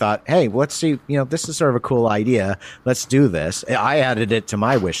just, they thought, hey, let's see, this is sort of a cool idea. Let's do this. I added it to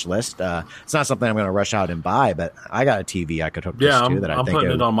my wish list. It's not something I'm going to rush out and buy, but I got a TV I could hook this to. I'm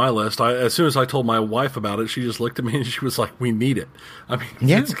putting it on my list. As soon as I told my wife about it, she just looked at me and she was like, we need it. I mean,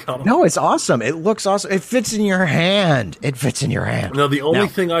 it's awesome. It looks awesome. It fits in your hand. No, the only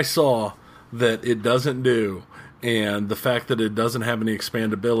thing I saw that it doesn't do, and the fact that it doesn't have any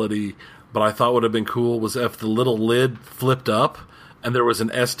expandability, but I thought would have been cool, was if the little lid flipped up and there was an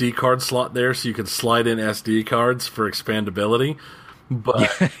SD card slot there so you could slide in SD cards for expandability. But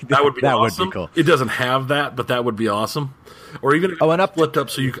that would be awesome. Would be cool. It doesn't have that, but that would be awesome. Or even if it flipped up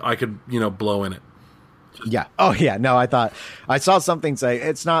so I could blow in it. Yeah. Oh, yeah. No, I saw something say,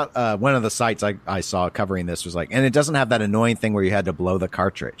 it's not one of the sites I saw covering this was like, and it doesn't have that annoying thing where you had to blow the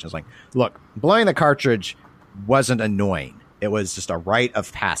cartridge. I was like, look, blowing the cartridge wasn't annoying. It was just a rite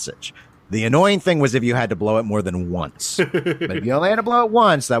of passage. The annoying thing was if you had to blow it more than once. But if you only had to blow it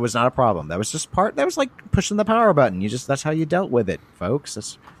once, that was not a problem. That was just that was like pushing the power button. That's how you dealt with it,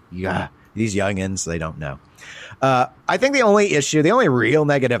 folks. These youngins, they don't know. I think the only real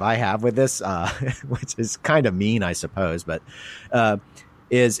negative I have with this, which is kind of mean, I suppose, but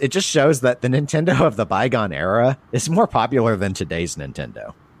is it just shows that the Nintendo of the bygone era is more popular than today's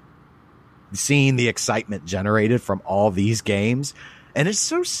Nintendo. Seeing the excitement generated from all these games. And it's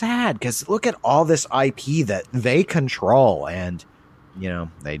so sad because look at all this IP that they control and,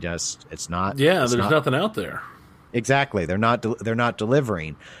 it's not. Yeah, there's nothing out there. Exactly. They're not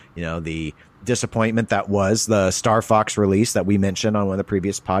delivering, the disappointment that was the Star Fox release that we mentioned on one of the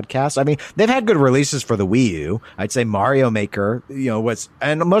previous podcasts. I mean, they've had good releases for the Wii U. I'd say Mario Maker,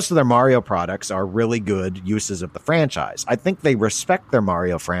 and most of their Mario products are really good uses of the franchise. I think they respect their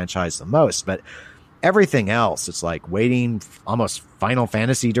Mario franchise the most, but everything else, it's like waiting almost Final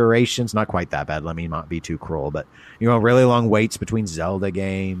Fantasy durations. Not quite that bad. Let me not be too cruel, but really long waits between Zelda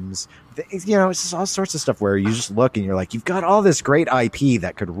games. It's just all sorts of stuff where you just look and you're like, you've got all this great IP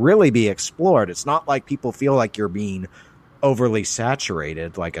that could really be explored. It's not like people feel like you're being overly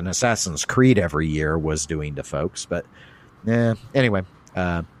saturated like an Assassin's Creed every year was doing to folks. But anyway,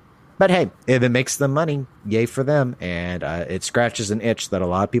 but hey, if it makes them money, yay for them. And it scratches an itch that a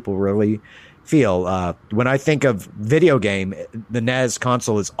lot of people really feel. When I think of video game, the NES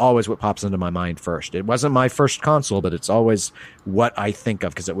console is always what pops into my mind first. It wasn't my first console, but it's always what I think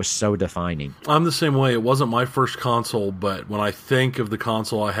of because it was so defining. I'm the same way. It wasn't my first console, but when I think of the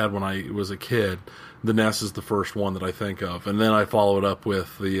console I had when I was a kid, the NES is the first one that I think of. And then I follow it up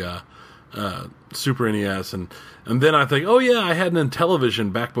with the Super NES, and then I think, oh yeah, I had an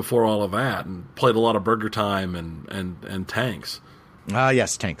Intellivision back before all of that, and played a lot of Burger Time and Tanks.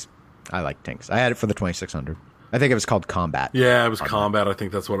 Yes, Tanks. I like Tanks. I had it for the 2600. I think it was called Combat. Yeah, it was Combat. I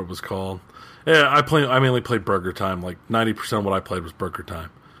think that's what it was called. Yeah, I mainly played Burger Time. Like 90% of what I played was Burger Time.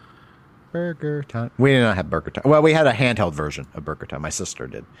 Burger Time. We did not have Burger Time. Well, we had a handheld version of Burger Time. My sister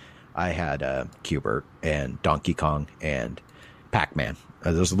did. I had Q*bert and Donkey Kong and Pac-Man.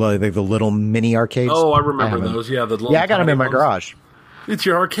 Those are like the little mini arcades. Oh, I remember those. Yeah, I got them in my garage. It's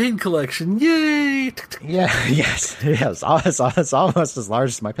your arcade collection. Yay! Yeah, yes. It's almost as large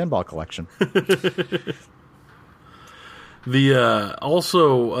as my pinball collection.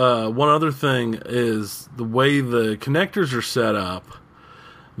 One other thing is the way the connectors are set up.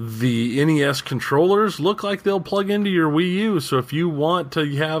 The NES controllers look like they'll plug into your Wii U. So if you want to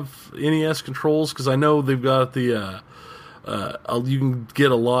have NES controls, because I know they've got the you can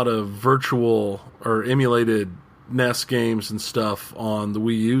get a lot of virtual or emulated NES games and stuff on the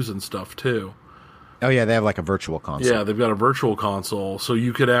Wii U's and stuff too. Oh yeah, they have like a virtual console. Yeah, they've got a virtual console, so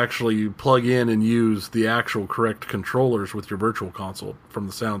you could actually plug in and use the actual correct controllers with your virtual console from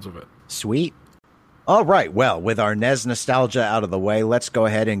the sounds of it. Sweet. All right, well, with our NES nostalgia out of the way, let's go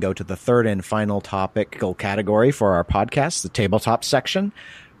ahead and go to the third and final topical category for our podcast, the tabletop section.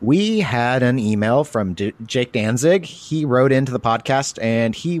 We had an email from Jake Danzig. He wrote into the podcast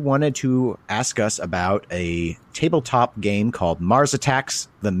and he wanted to ask us about a tabletop game called Mars Attacks,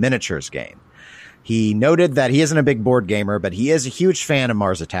 the miniatures game. He noted that he isn't a big board gamer, but he is a huge fan of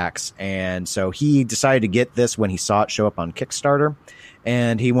Mars Attacks. And so he decided to get this when he saw it show up on Kickstarter.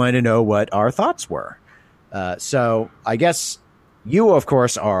 And he wanted to know what our thoughts were. So I guess you, of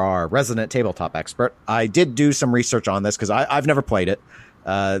course, are our resident tabletop expert. I did do some research on this because I've never played it.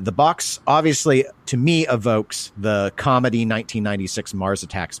 The box obviously, to me, evokes the comedy 1996 Mars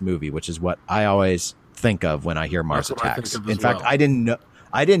Attacks movie, which is what I always think of when I hear Mars Attacks. In fact, I didn't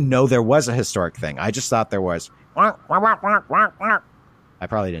know there was a historic thing. I just thought there was. I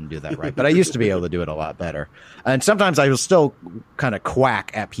probably didn't do that right, but I used to be able to do it a lot better. And sometimes I will still kind of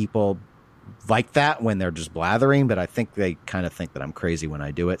quack at people like that when they're just blathering, but I think they kind of think that I'm crazy when I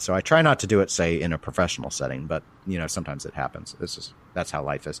do it. So I try not to do it, say, in a professional setting, but sometimes it happens. That's how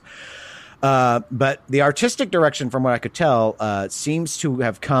life is. But the artistic direction, from what I could tell, seems to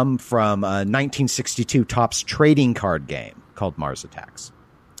have come from a 1962 Topps trading card game called Mars Attacks.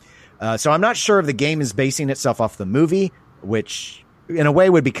 So I'm not sure if the game is basing itself off the movie, which in a way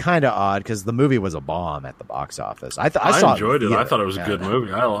would be kind of odd because the movie was a bomb at the box office. I enjoyed it. I thought it was a good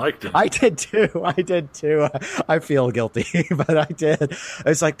movie. I liked it. I did too. I feel guilty, but I did.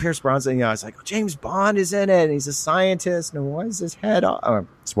 It's like Pierce Brosnan. I was like, James Bond is in it, and he's a scientist. And why is his head off? Oh,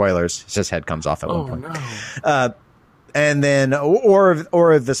 spoilers. His head comes off at one point. No. And then,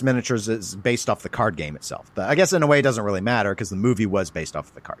 or if this miniatures is based off the card game itself. But I guess in a way it doesn't really matter because the movie was based off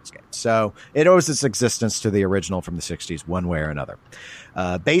of the cards game. So it owes its existence to the original from the 60s one way or another.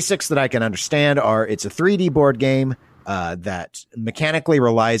 Basics that I can understand are it's a 3D board game that mechanically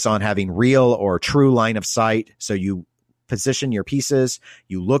relies on having real or true line of sight. So you position your pieces,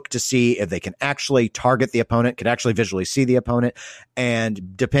 you look to see if they can actually target the opponent, can actually visually see the opponent,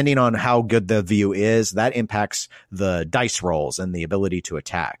 and depending on how good the view is, that impacts the dice rolls and the ability to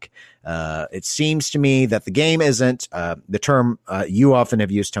attack. It seems to me that the game isn't, the term you often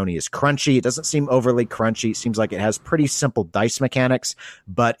have used, Tony, is crunchy. It doesn't seem overly crunchy. It seems like it has pretty simple dice mechanics,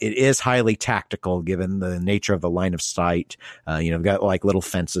 but it is highly tactical given the nature of the line of sight. You've got like little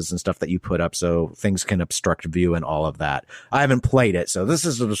fences and stuff that you put up so things can obstruct view and all of that. I haven't played it, so this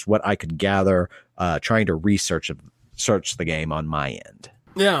is just what I could gather trying to search the game on my end.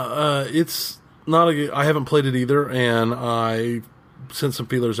 Yeah, it's not I haven't played it either, and I sent some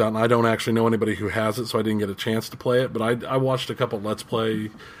feelers out, and I don't actually know anybody who has it, so I didn't get a chance to play it, but I watched a couple Let's Play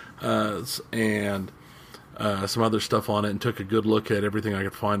and some other stuff on it and took a good look at everything I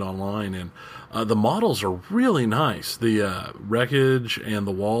could find online, and the models are really nice. The wreckage and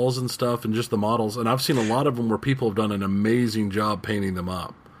the walls and stuff and just the models, and I've seen a lot of them where people have done an amazing job painting them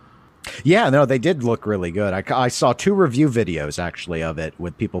up. Yeah, no, they did look really good. I saw 2 review videos actually of it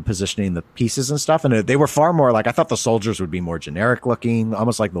with people positioning the pieces and stuff, and they were far more like, I thought the soldiers would be more generic looking,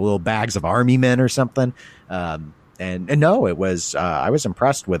 almost like the little bags of army men or something. And no, it was, I was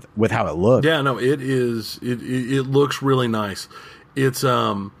impressed with how it looked. Yeah, no, it is, it looks really nice. It's,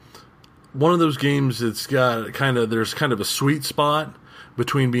 one of those games that's got there's kind of a sweet spot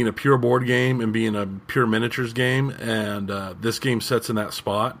between being a pure board game and being a pure miniatures game. And, this game sets in that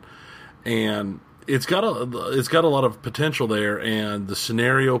spot. And it's got a lot of potential there, and the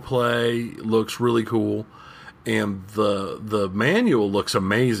scenario play looks really cool, and the manual looks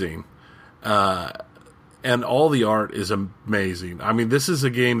amazing, and all the art is amazing. I mean, this is a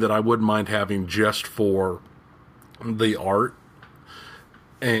game that I wouldn't mind having just for the art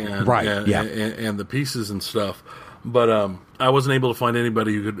and and the pieces and stuff. But I wasn't able to find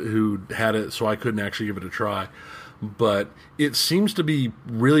anybody who had it, so I couldn't actually give it a try. But it seems to be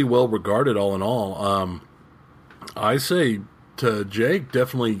really well regarded all in all. I say to Jake,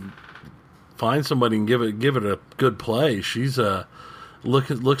 definitely find somebody and give it a good play. She's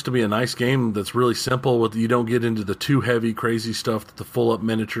looks to be a nice game that's really simple. You don't get into the too heavy, crazy stuff that the full up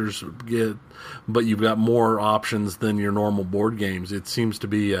miniatures get, but you've got more options than your normal board games. It seems to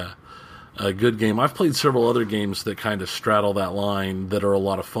be a good game. I've played several other games that kind of straddle that line that are a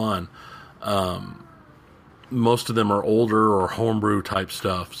lot of fun. Most of them are older or homebrew type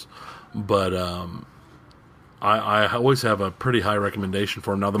stuffs, but I always have a pretty high recommendation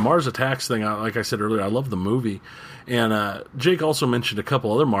for them. Now, the Mars Attacks thing, like I said earlier, I love the movie, and Jake also mentioned a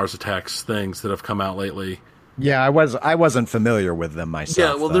couple other Mars Attacks things that have come out lately. Yeah, I wasn't familiar with them myself.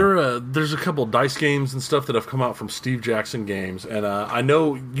 Yeah, well, there's a couple dice games and stuff that have come out from Steve Jackson Games, and I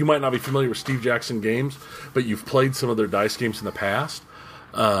know you might not be familiar with Steve Jackson Games, but you've played some of their dice games in the past.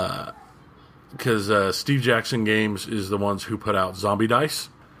 Because Steve Jackson Games is the ones who put out Zombie Dice.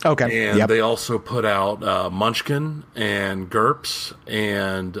 Okay. And they also put out Munchkin and GURPS,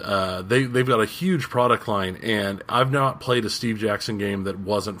 and they've got a huge product line, and I've not played a Steve Jackson game that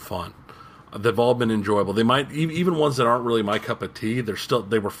wasn't fun. They've all been enjoyable. They might, even ones that aren't really my cup of tea,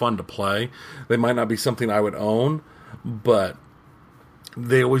 they were fun to play. They might not be something I would own, but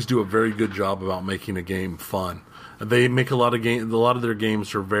they always do a very good job about making a game fun. They make a lot of their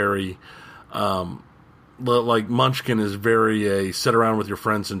games are very... like Munchkin is very a sit around with your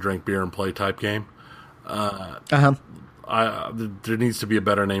friends and drink beer and play type game. I there needs to be a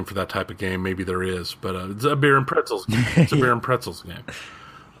better name for that type of game. Maybe there is, but it's a beer and pretzels game. It's a beer and pretzels game.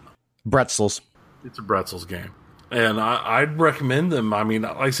 Bretzels. It's a pretzels game. And I'd recommend them. I mean,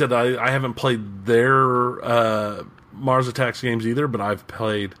 like I said, I haven't played their Mars Attacks games either, but I've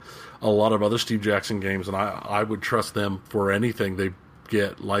played a lot of other Steve Jackson games, and I would trust them for anything they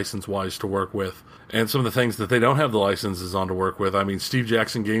get license-wise to work with. And some of the things that they don't have the licenses on to work with. I mean, Steve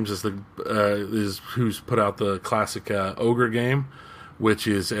Jackson Games is who's put out the classic Ogre game, which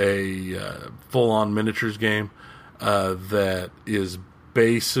is a full-on miniatures game that is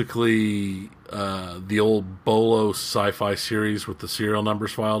basically the old Bolo sci-fi series with the serial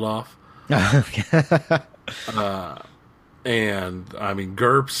numbers filed off. And I mean,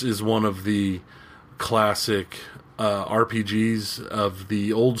 GURPS is one of the classic RPGs of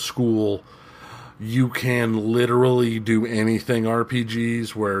the old school. You can literally do anything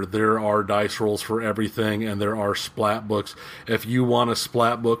RPGs where there are dice rolls for everything and there are splat books. If you want a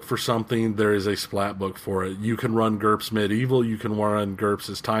splat book for something, there is a splat book for it. You can run GURPS Medieval, you can run GURPS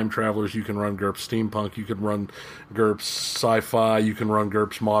as Time Travelers, you can run GURPS Steampunk, you can run GURPS Sci-Fi, you can run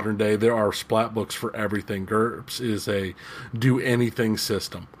GURPS Modern Day. There are splat books for everything. GURPS is a do anything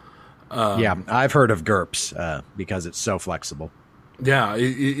system. Yeah, I've heard of GURPS because it's so flexible. Yeah,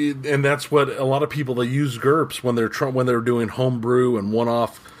 and that's what a lot of people, they use GURPS when they're doing homebrew and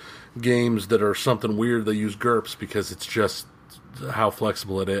one-off games that are something weird. They use GURPS because it's just how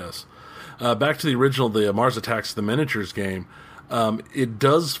flexible it is. Back to the original, the Mars Attacks the Miniatures game. It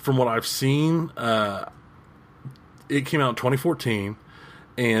does, from what I've seen, it came out in 2014,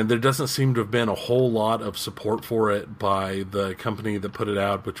 and there doesn't seem to have been a whole lot of support for it by the company that put it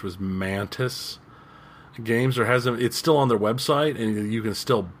out, which was Mantis Games. It's still on their website and you can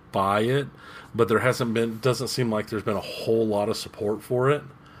still buy it, but doesn't seem like there's been a whole lot of support for it.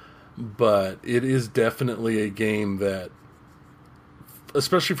 But it is definitely a game that,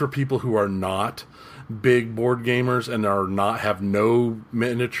 especially for people who are not big board gamers and have no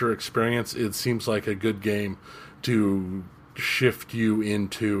miniature experience, it seems like a good game to shift you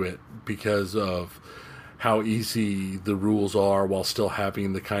into it because of how easy the rules are while still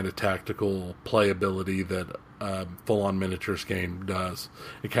having the kind of tactical playability that full-on miniatures game does.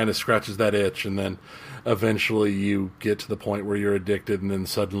 It kind of scratches that itch, and then eventually you get to the point where you're addicted, and then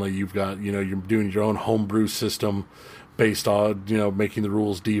suddenly you've got, you're doing your own homebrew system based on, making the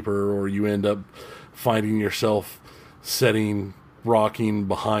rules deeper, or you end up finding yourself rocking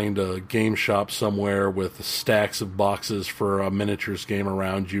behind a game shop somewhere with stacks of boxes for a miniatures game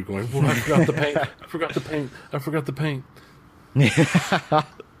around you going, I forgot the paint. I forgot the paint.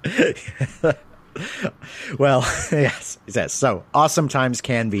 Well, yes. So awesome times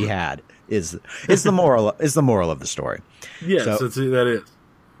can be had is the moral of the story. Yes, that is.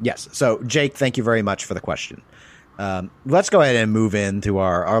 Yes. So Jake, thank you very much for the question. Let's go ahead and move into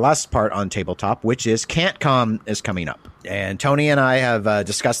our last part on tabletop, which is CantCon is coming up. And Tony and I have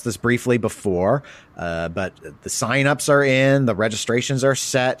discussed this briefly before, but the signups are in, the registrations are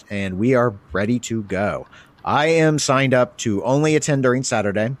set, and we are ready to go. I am signed up to only attend during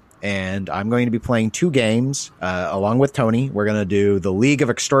Saturday, and I'm going to be playing 2 games along with Tony. We're going to do the League of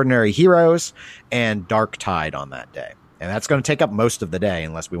Extraordinary Heroes and Dark Tide on that day. And that's going to take up most of the day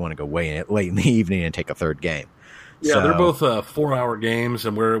unless we want to go late in the evening and take a third game. Yeah, they're both 4-hour games,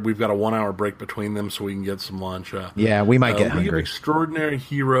 and we've got a 1-hour break between them, so we can get some lunch. Yeah, we might get League hungry. of Extraordinary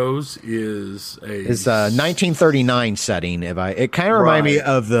Heroes is a 1939 setting. It kind of reminded me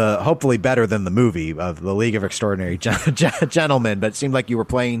of hopefully better than the movie of the League of Extraordinary Gentlemen, but it seemed like you were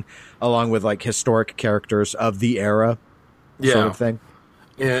playing along with like historic characters of the era, sort of thing.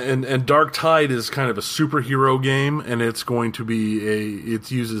 And Dark Tide is kind of a superhero game, and it's going to be it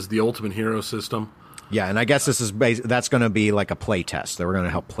uses the Ultimate Hero system. Yeah, and I guess that's going to be like a play test. They were going to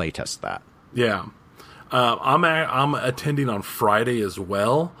help play test that. Yeah, I'm attending on Friday as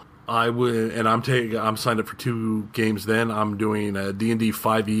well. I'm signed up for 2 games. Then I'm doing a D&D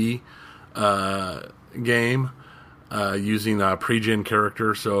 5e game using a pre-gen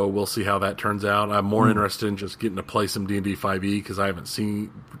character. So we'll see how that turns out. I'm more interested in just getting to play some D&D 5e because I haven't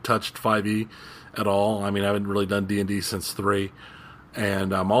touched 5e at all. I mean, I haven't really done D&D since 3.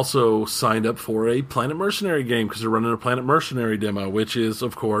 And I'm also signed up for a Planet Mercenary game because they're running a Planet Mercenary demo, which is,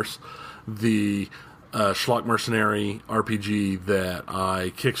 of course, the Schlock Mercenary RPG that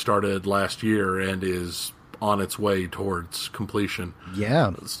I kickstarted last year and is on its way towards completion.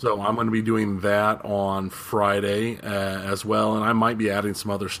 Yeah. So I'm going to be doing that on Friday as well, and I might be adding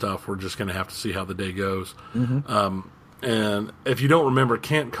some other stuff. We're just going to have to see how the day goes. Mm-hmm. And if you don't remember,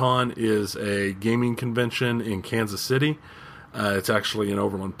 CantCon is a gaming convention in Kansas City. It's actually in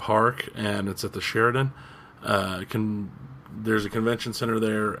Overland Park, and it's at the Sheridan. There's a convention center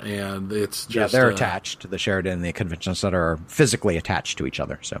there, and it's just they're attached. The Sheraton and the convention center are physically attached to each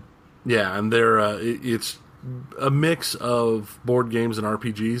other. So and it's a mix of board games and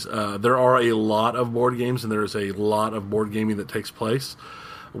RPGs. There are a lot of board games, and there's a lot of board gaming that takes place.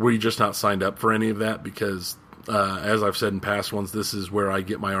 We're just not signed up for any of that because, as I've said in past ones, this is where I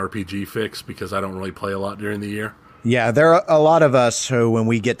get my RPG fix because I don't really play a lot during the year. Yeah, there are a lot of us who, when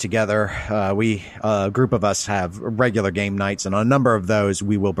we get together, a group of us have regular game nights, and on a number of those,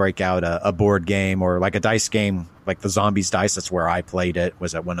 we will break out a board game or like a dice game, like the Zombies Dice. That's where I played it,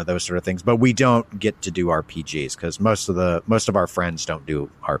 was at one of those sort of things. But we don't get to do RPGs because most of our friends don't do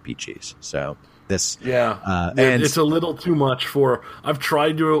RPGs. So this, and it's a little too much for. I've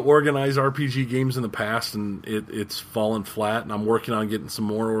tried to organize RPG games in the past, and it's fallen flat. And I'm working on getting some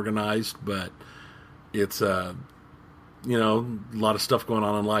more organized, but it's a lot of stuff going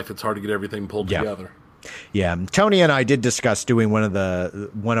on in life. It's hard to get everything pulled together. Yeah, Tony and I did discuss doing one of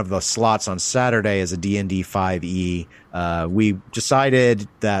the slots on Saturday as a D&D 5e. We decided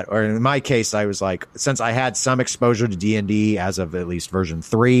that, or in my case, I was like, since I had some exposure to D&D as of at least version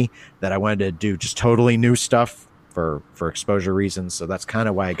 3, that I wanted to do just totally new stuff for exposure reasons. So that's kind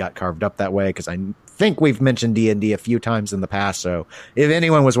of why I got carved up that way, because I think we've mentioned D&D a few times in the past. So if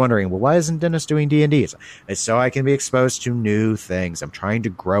anyone was wondering, well, why isn't Dennis doing D&D? It's so I can be exposed to new things. I'm trying to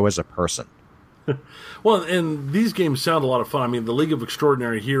grow as a person. Well, and these games sound a lot of fun. I mean, the League of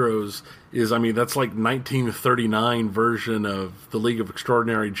Extraordinary Heroes that's like 1939 version of the League of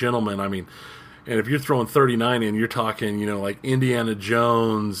Extraordinary Gentlemen. I mean, and if you're throwing 39 in, you're talking, like Indiana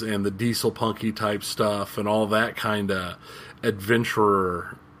Jones and the Diesel Punky type stuff and all that kind of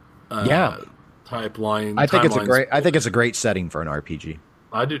adventurer type line. I think it's a great setting for an RPG.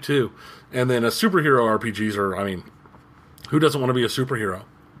 I do too. And then superhero RPGs are, who doesn't want to be a superhero?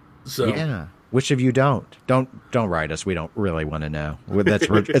 So yeah. Which of you don't? Don't write us. We don't really want to know.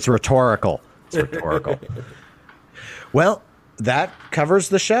 It's rhetorical. It's rhetorical. Well, that covers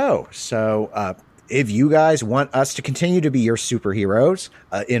the show. So if you guys want us to continue to be your superheroes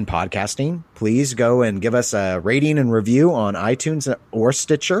in podcasting, please go and give us a rating and review on iTunes or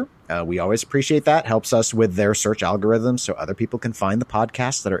Stitcher. We always appreciate that. Helps us with their search algorithms so other people can find the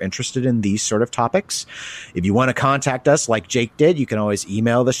podcasts that are interested in these sort of topics. If you want to contact us like Jake did, you can always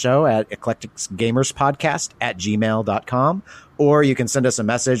email the show at eclecticgamerspodcast@gmail.com, or you can send us a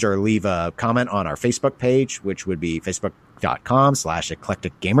message or leave a comment on our Facebook page, which would be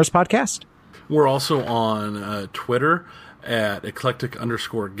facebook.com/eclecticgamerspodcast. We're also on Twitter at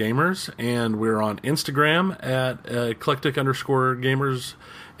eclectic_gamers, and we're on Instagram at eclectic_gamers.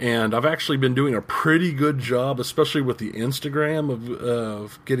 And I've actually been doing a pretty good job, especially with the Instagram,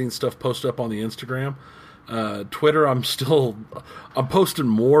 of getting stuff posted up on the Instagram. Twitter, I'm posting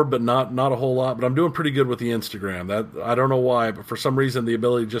more, but not a whole lot. But I'm doing pretty good with the Instagram. That I don't know why, but for some reason, the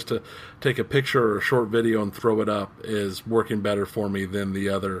ability just to take a picture or a short video and throw it up is working better for me than the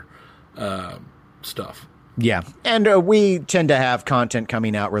other stuff. Yeah, and we tend to have content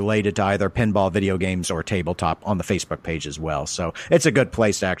coming out related to either pinball, video games, or tabletop on the Facebook page as well. So it's a good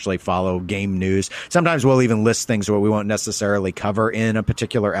place to actually follow game news. Sometimes we'll even list things where we won't necessarily cover in a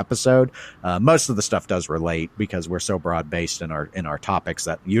particular episode. Most of the stuff does relate because we're so broad-based in our topics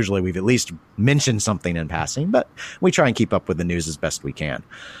that usually we've at least mentioned something in passing, but we try and keep up with the news as best we can.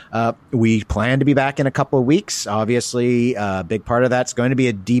 We plan to be back in a couple of weeks. Obviously, a big part of that's going to be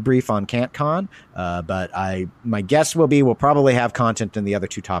a debrief on CanTCon, but my guess will be we'll probably have content in the other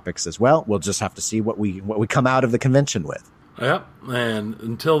two topics as well. We'll just have to see what we come out of the convention with. Yep. And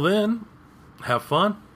until then, have fun.